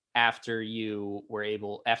it after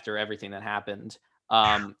everything that happened.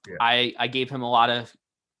 I gave him a lot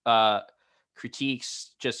of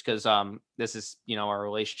critiques just because this is our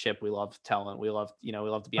relationship. We love telling, we love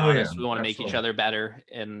to be honest. We want to make each other better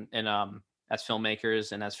and as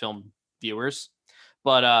filmmakers and as film viewers.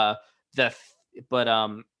 But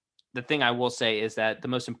the thing I will say is that the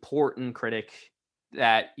most important critic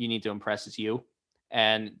that you need to impress is you.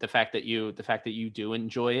 And the fact that you do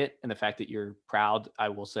enjoy it and the fact that you're proud, I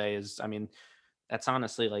will say is, I mean, that's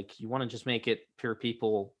honestly like, you want to just make it pure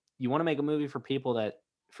people. You want to make a movie for people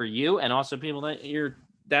for you, and also people that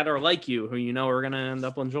that are like you, who you know are going to end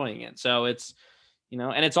up enjoying it. So it's,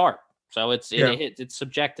 and it's art. So it's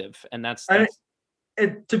subjective, and that's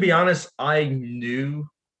and to be honest, I knew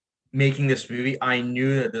making this movie, I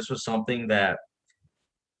knew that this was something that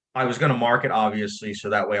I was going to market, obviously, so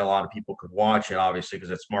that way a lot of people could watch it, obviously, because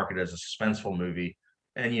it's marketed as a suspenseful movie.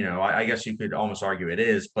 And, I guess you could almost argue it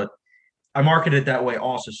is, but I marketed it that way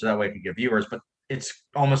also, so that way I could get viewers. But it's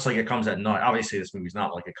almost like it comes at night. Obviously, this movie's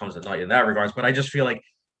not like it comes at night in that regards, but I just feel like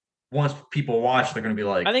once people watch, they're going to be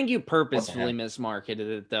like, I think you purposefully mismarketed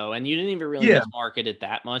it, though, and you didn't even really mismarket it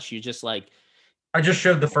that much. You just I just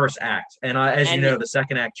showed the first act, and the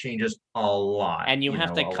second act changes a lot. And you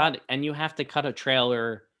have to cut a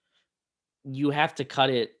trailer. You have to cut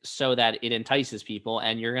it so that it entices people,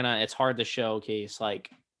 and it's hard to showcase like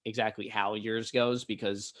exactly how yours goes,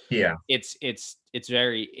 because it's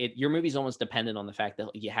very your movie's almost dependent on the fact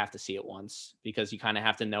that you have to see it once, because you kind of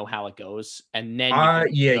have to know how it goes, and then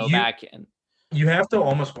you go back and you have to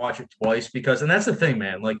almost watch it twice, because, and that's the thing,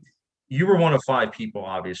 man, like, you were one of 5 people,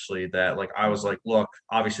 obviously, that like I was like, look,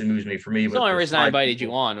 obviously the movie's made for me. But the only reason I invited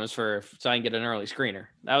you on was so I can get an early screener.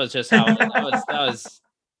 That was just how that was.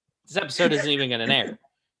 This episode isn't even going to air.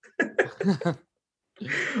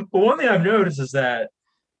 Well, one thing I've noticed is that,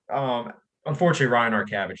 unfortunately, Ryan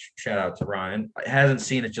Arcavage, shout out to Ryan, hasn't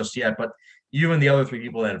seen it just yet. But you and the other 3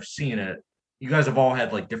 people that have seen it, you guys have all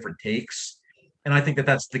had like different takes, and I think that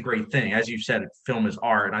that's the great thing. As you said, film is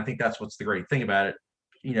art, and I think that's what's the great thing about it.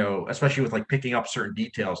 Especially with like picking up certain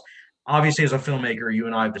details. Obviously, as a filmmaker, you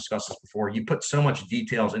and I have discussed this before. You put so much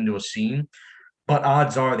details into a scene, but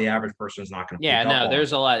odds are the average person is not going to. Yeah, no,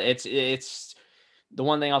 there's a lot. It's the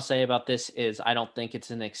one thing I'll say about this is I don't think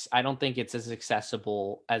it's as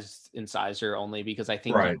accessible as Incisor, only because I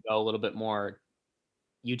think you go a little bit more.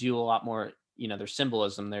 You do a lot more. There's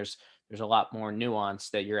symbolism. There's a lot more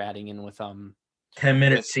nuance that you're adding in with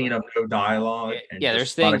 10-minute scene of no dialogue.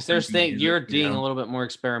 There's things you're being a little bit more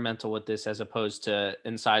experimental with this, as opposed to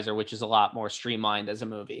Incisor, which is a lot more streamlined as a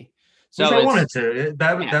movie. So which I wanted to.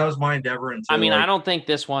 That was my endeavor. I mean, I don't think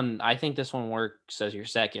this one. I think this one works as your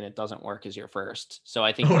second. It doesn't work as your first. So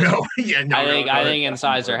I think. I think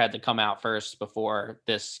Incisor had to come out first before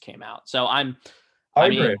this came out. So I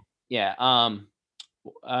agree. Yeah.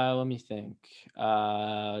 Let me think.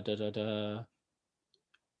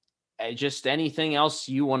 Just anything else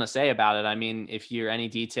you want to say about it? I mean, if you're any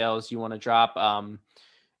details you want to drop,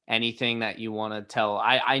 anything that you want to tell.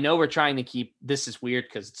 I know we're trying to keep, this is weird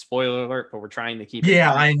because it's spoiler alert, but we're trying to keep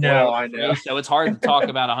I know. So it's hard to talk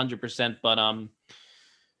about 100%, but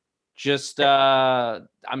just I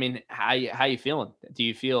mean, how you feeling? Do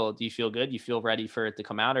you feel good? You feel ready for it to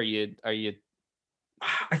come out? Are you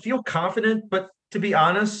I feel confident, but to be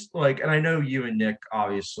honest, like, and I know you and Nick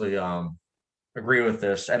obviously agree with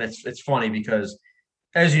this, and it's funny because,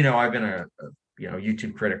 as you know, I've been a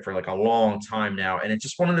YouTube critic for like a long time now, and it's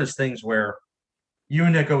just one of those things where you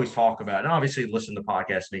and Nick always talk about, and obviously listen to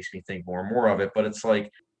podcasts makes me think more and more of it, but it's like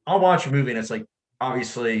I'll watch a movie and it's like,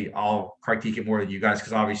 obviously I'll critique it more than you guys,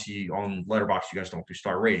 because obviously on Letterboxd you guys don't do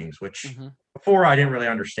star ratings, which before I didn't really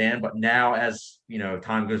understand, but now as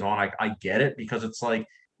time goes on, I get it, because it's like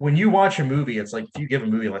when you watch a movie, it's like if you give a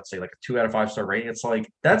movie, let's say like a 2 out of 5 star rating, it's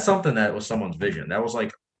like that's something that was someone's vision. That was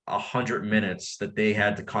like 100 minutes that they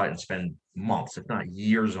had to cut and spend months, if not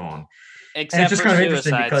years on. Except for kind of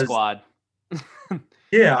Suicide Squad.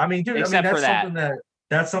 Yeah, I mean, dude,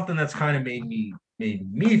 that's something that's kind of made me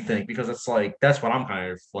think, because it's like that's what I'm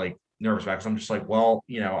kind of like nervous about, because I'm just like, well,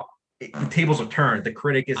 the tables have turned. The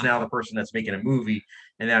critic is now the person that's making a movie,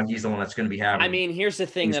 and now he's the one that's going to be having. I mean, here's the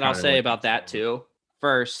thing that I'll say about that too.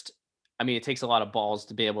 First, I mean, it takes a lot of balls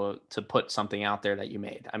to be able to put something out there that you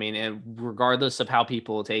made. I mean, and regardless of how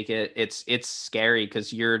people take it, it's scary,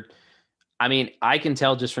 because I can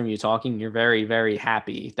tell just from you talking, you're very, very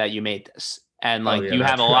happy that you made this. And like, you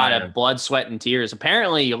have a lot of blood, sweat, and tears.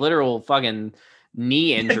 Apparently a literal fucking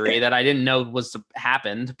knee injury that I didn't know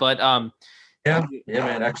happened, but yeah,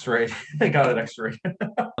 man, X-ray. I got an X-ray.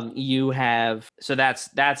 You have, so that's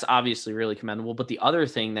obviously really commendable. But the other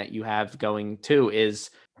thing that you have going too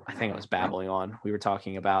is, I think I was babbling on. We were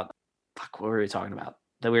talking about, what were we talking about?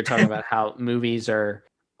 That we were talking about how movies are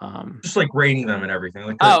just like rating them and everything.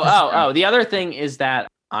 Like the other thing is that,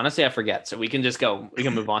 honestly, I forget. So we can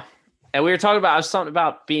move on. And we were talking about,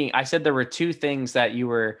 I said there were 2 things that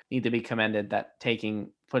you need to be commended, that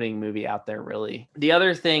putting movie out there really. The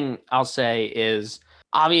other thing I'll say is,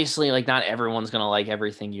 obviously, like, not everyone's going to like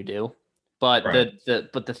everything you do, but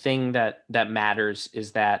the thing that matters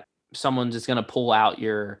is that someone's just going to pull out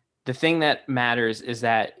your the thing that matters is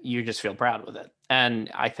that you just feel proud with it. And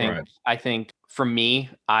Right. I think for me,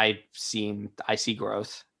 I see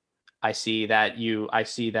growth. I see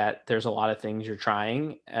that there's a lot of things you're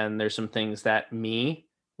trying, and there's some things that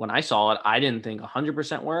when I saw it, I didn't think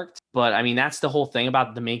 100% worked. But I mean, that's the whole thing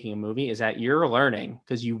about the making a movie, is that you're learning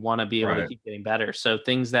because you want to be able to Right. keep getting better. So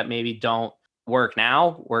things that maybe don't work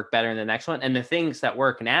now work better in the next one, and the things that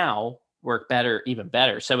work now work better, even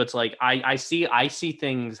better. So it's like I see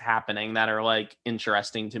things happening that are like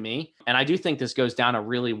interesting to me, and I do think this goes down a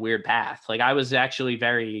really weird path. Like I was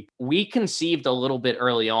actually we conceived a little bit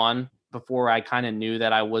early on, before I kind of knew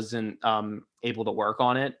that I wasn't able to work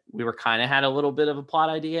on it. We were kind of had a little bit of a plot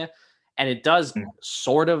idea, and it does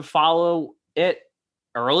sort of follow it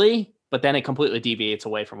early, but then it completely deviates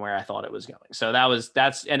away from where I thought it was going. So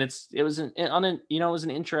it was an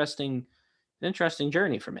interesting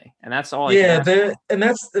journey for me, and that's all. And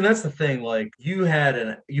that's the thing. Like you had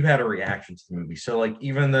a reaction to the movie. So like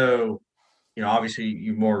even though obviously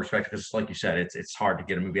you more respect because like you said, it's hard to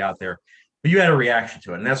get a movie out there, but you had a reaction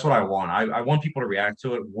to it, and that's what I want. I want people to react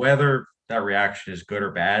to it, whether that reaction is good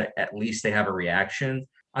or bad. At least they have a reaction.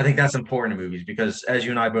 I think that's important in movies because, as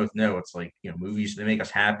you and I both know, it's like movies, they make us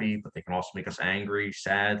happy, but they can also make us angry,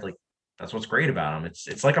 sad. Like that's what's great about them.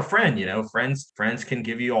 It's like a friend, friends can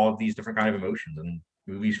give you all of these different kind of emotions, and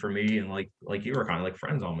movies for me and like you were kind of like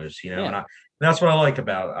friends almost, Yeah. And that's what I like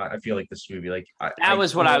about. I feel like this movie, like that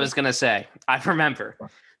was what I was gonna say. I remember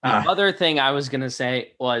the other thing I was gonna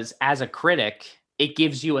say was, as a critic, it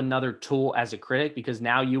gives you another tool as a critic, because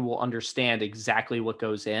now you will understand exactly what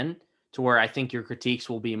goes in, to where I think your critiques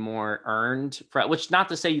will be more earned, which not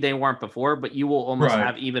to say they weren't before, but you will almost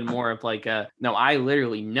have even more of like I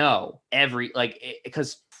literally know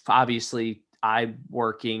because obviously I'm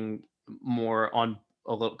working more on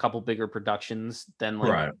a couple bigger productions than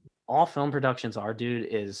all film productions are, dude,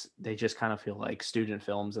 is they just kind of feel like student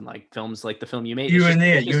films, and like films like the film you made. You and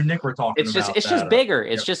Nick were talking about it's just bigger.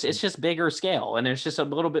 It's just bigger scale, and there's just a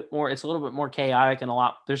little bit more. It's a little bit more chaotic, and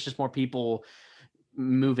there's just more people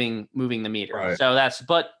moving the meter. Right. So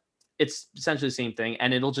but it's essentially the same thing,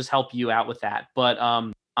 and it'll just help you out with that. But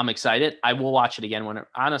I'm excited. I will watch it again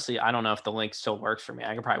honestly, I don't know if the link still works for me.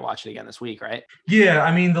 I could probably watch it again this week, right? Yeah,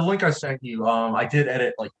 I mean the link I sent you, I did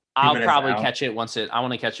edit like I'll probably catch it once it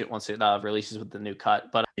releases with the new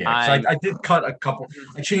cut. But yeah, I did cut a couple.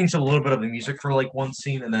 I changed a little bit of the music for like one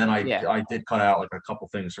scene, and then I did cut out like a couple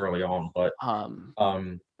things early on. But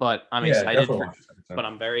but I'm excited. But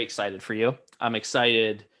I'm very excited for you. I'm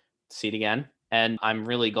excited to see it again, and I'm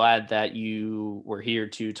really glad that you were here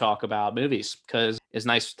to talk about movies, because it's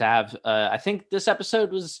nice to have. I think this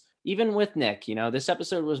episode was. Even with Nick, this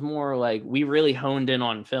episode was more like we really honed in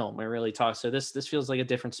on film. We really talked. So this feels like a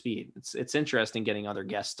different speed. It's interesting getting other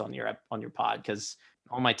guests on your pod, because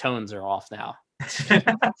all my tones are off now.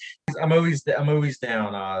 I'm always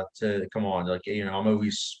down to come on. Like I'm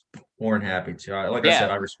always more than happy to. I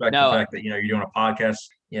said, I respect the fact that you're doing a podcast.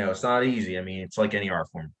 It's not easy. I mean, it's like any art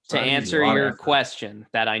form. To answer your question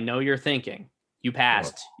that I know you're thinking, you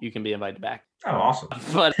passed. You can be invited back. Oh, awesome.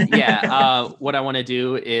 But what I want to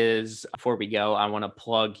do is, before we go, I want to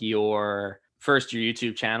plug your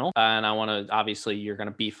YouTube channel. And I want to, obviously, you're going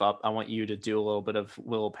to beef up. I want you to do a little bit of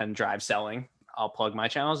Willow Pen Drive selling. I'll plug my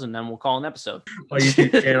channels, and then we'll call an episode. My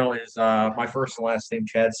YouTube channel is my first and last name,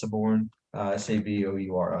 Chad Sabourn,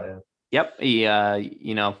 Sabourin. Yep. He,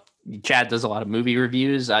 Chad does a lot of movie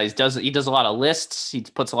reviews. He does a lot of lists. He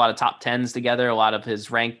puts a lot of top 10s together. A lot of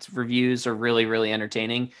his ranked reviews are really, really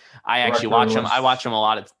entertaining. I actually watch them. I watch them a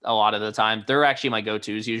lot of the time. They're actually my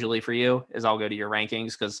go-tos usually for you, is I'll go to your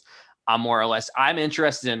rankings, because I'm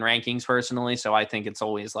interested in rankings personally. So I think it's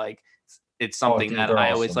always like, it's something that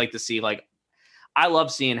I always like to see. Like, I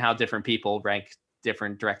love seeing how different people rank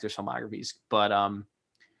different directors' filmographies, but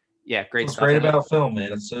great What's stuff. great about film,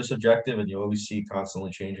 man, it's so subjective, and you always see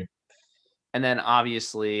constantly changing. And then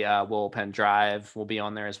obviously Willow Pen Drive will be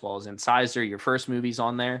on there, as well as Incisor. Your first movie's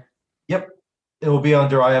on there. Yep, it will be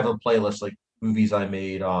under. I have a playlist like movies I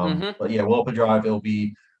made. But yeah, Willow Pen Drive. It'll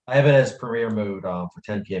be. I have it as premiere mode for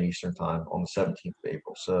 10 p.m. Eastern time on the 17th of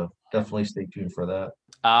April. So definitely stay tuned for that.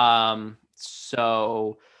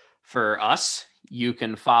 So for us, you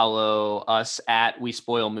can follow us at We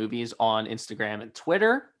Spoil Movies on Instagram and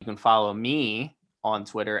Twitter. You can follow me on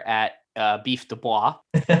Twitter at Beef de Bois.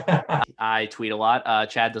 I tweet a lot.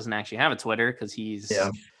 Chad doesn't actually have a Twitter because he's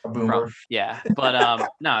a boomer. But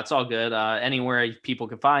no, it's all good. Anywhere people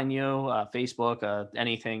can find you, Facebook,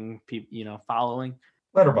 anything, following.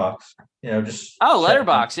 Letterbox, just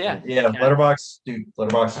Letterbox, yeah. Letterbox, dude.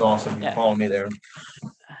 Letterbox is awesome. You can follow me there.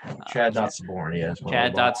 Chad.Saborn, yeah.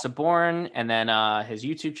 Chad.Saborn, and then his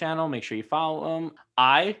YouTube channel. Make sure you follow him.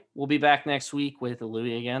 I will be back next week with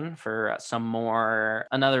Louis again for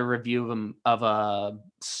another review of a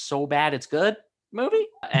So Bad It's Good movie,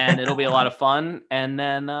 and it'll be a lot of fun. And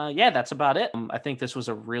then that's about it. I think this was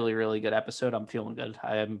a really, really good episode. I'm feeling good.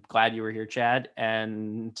 I'm glad you were here, Chad,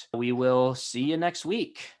 and we will see you next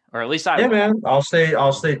week, or at least I will. Man, I'll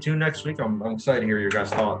stay tuned next week. I'm excited to hear your guys'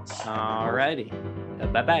 thoughts. Alrighty,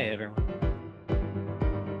 bye everyone.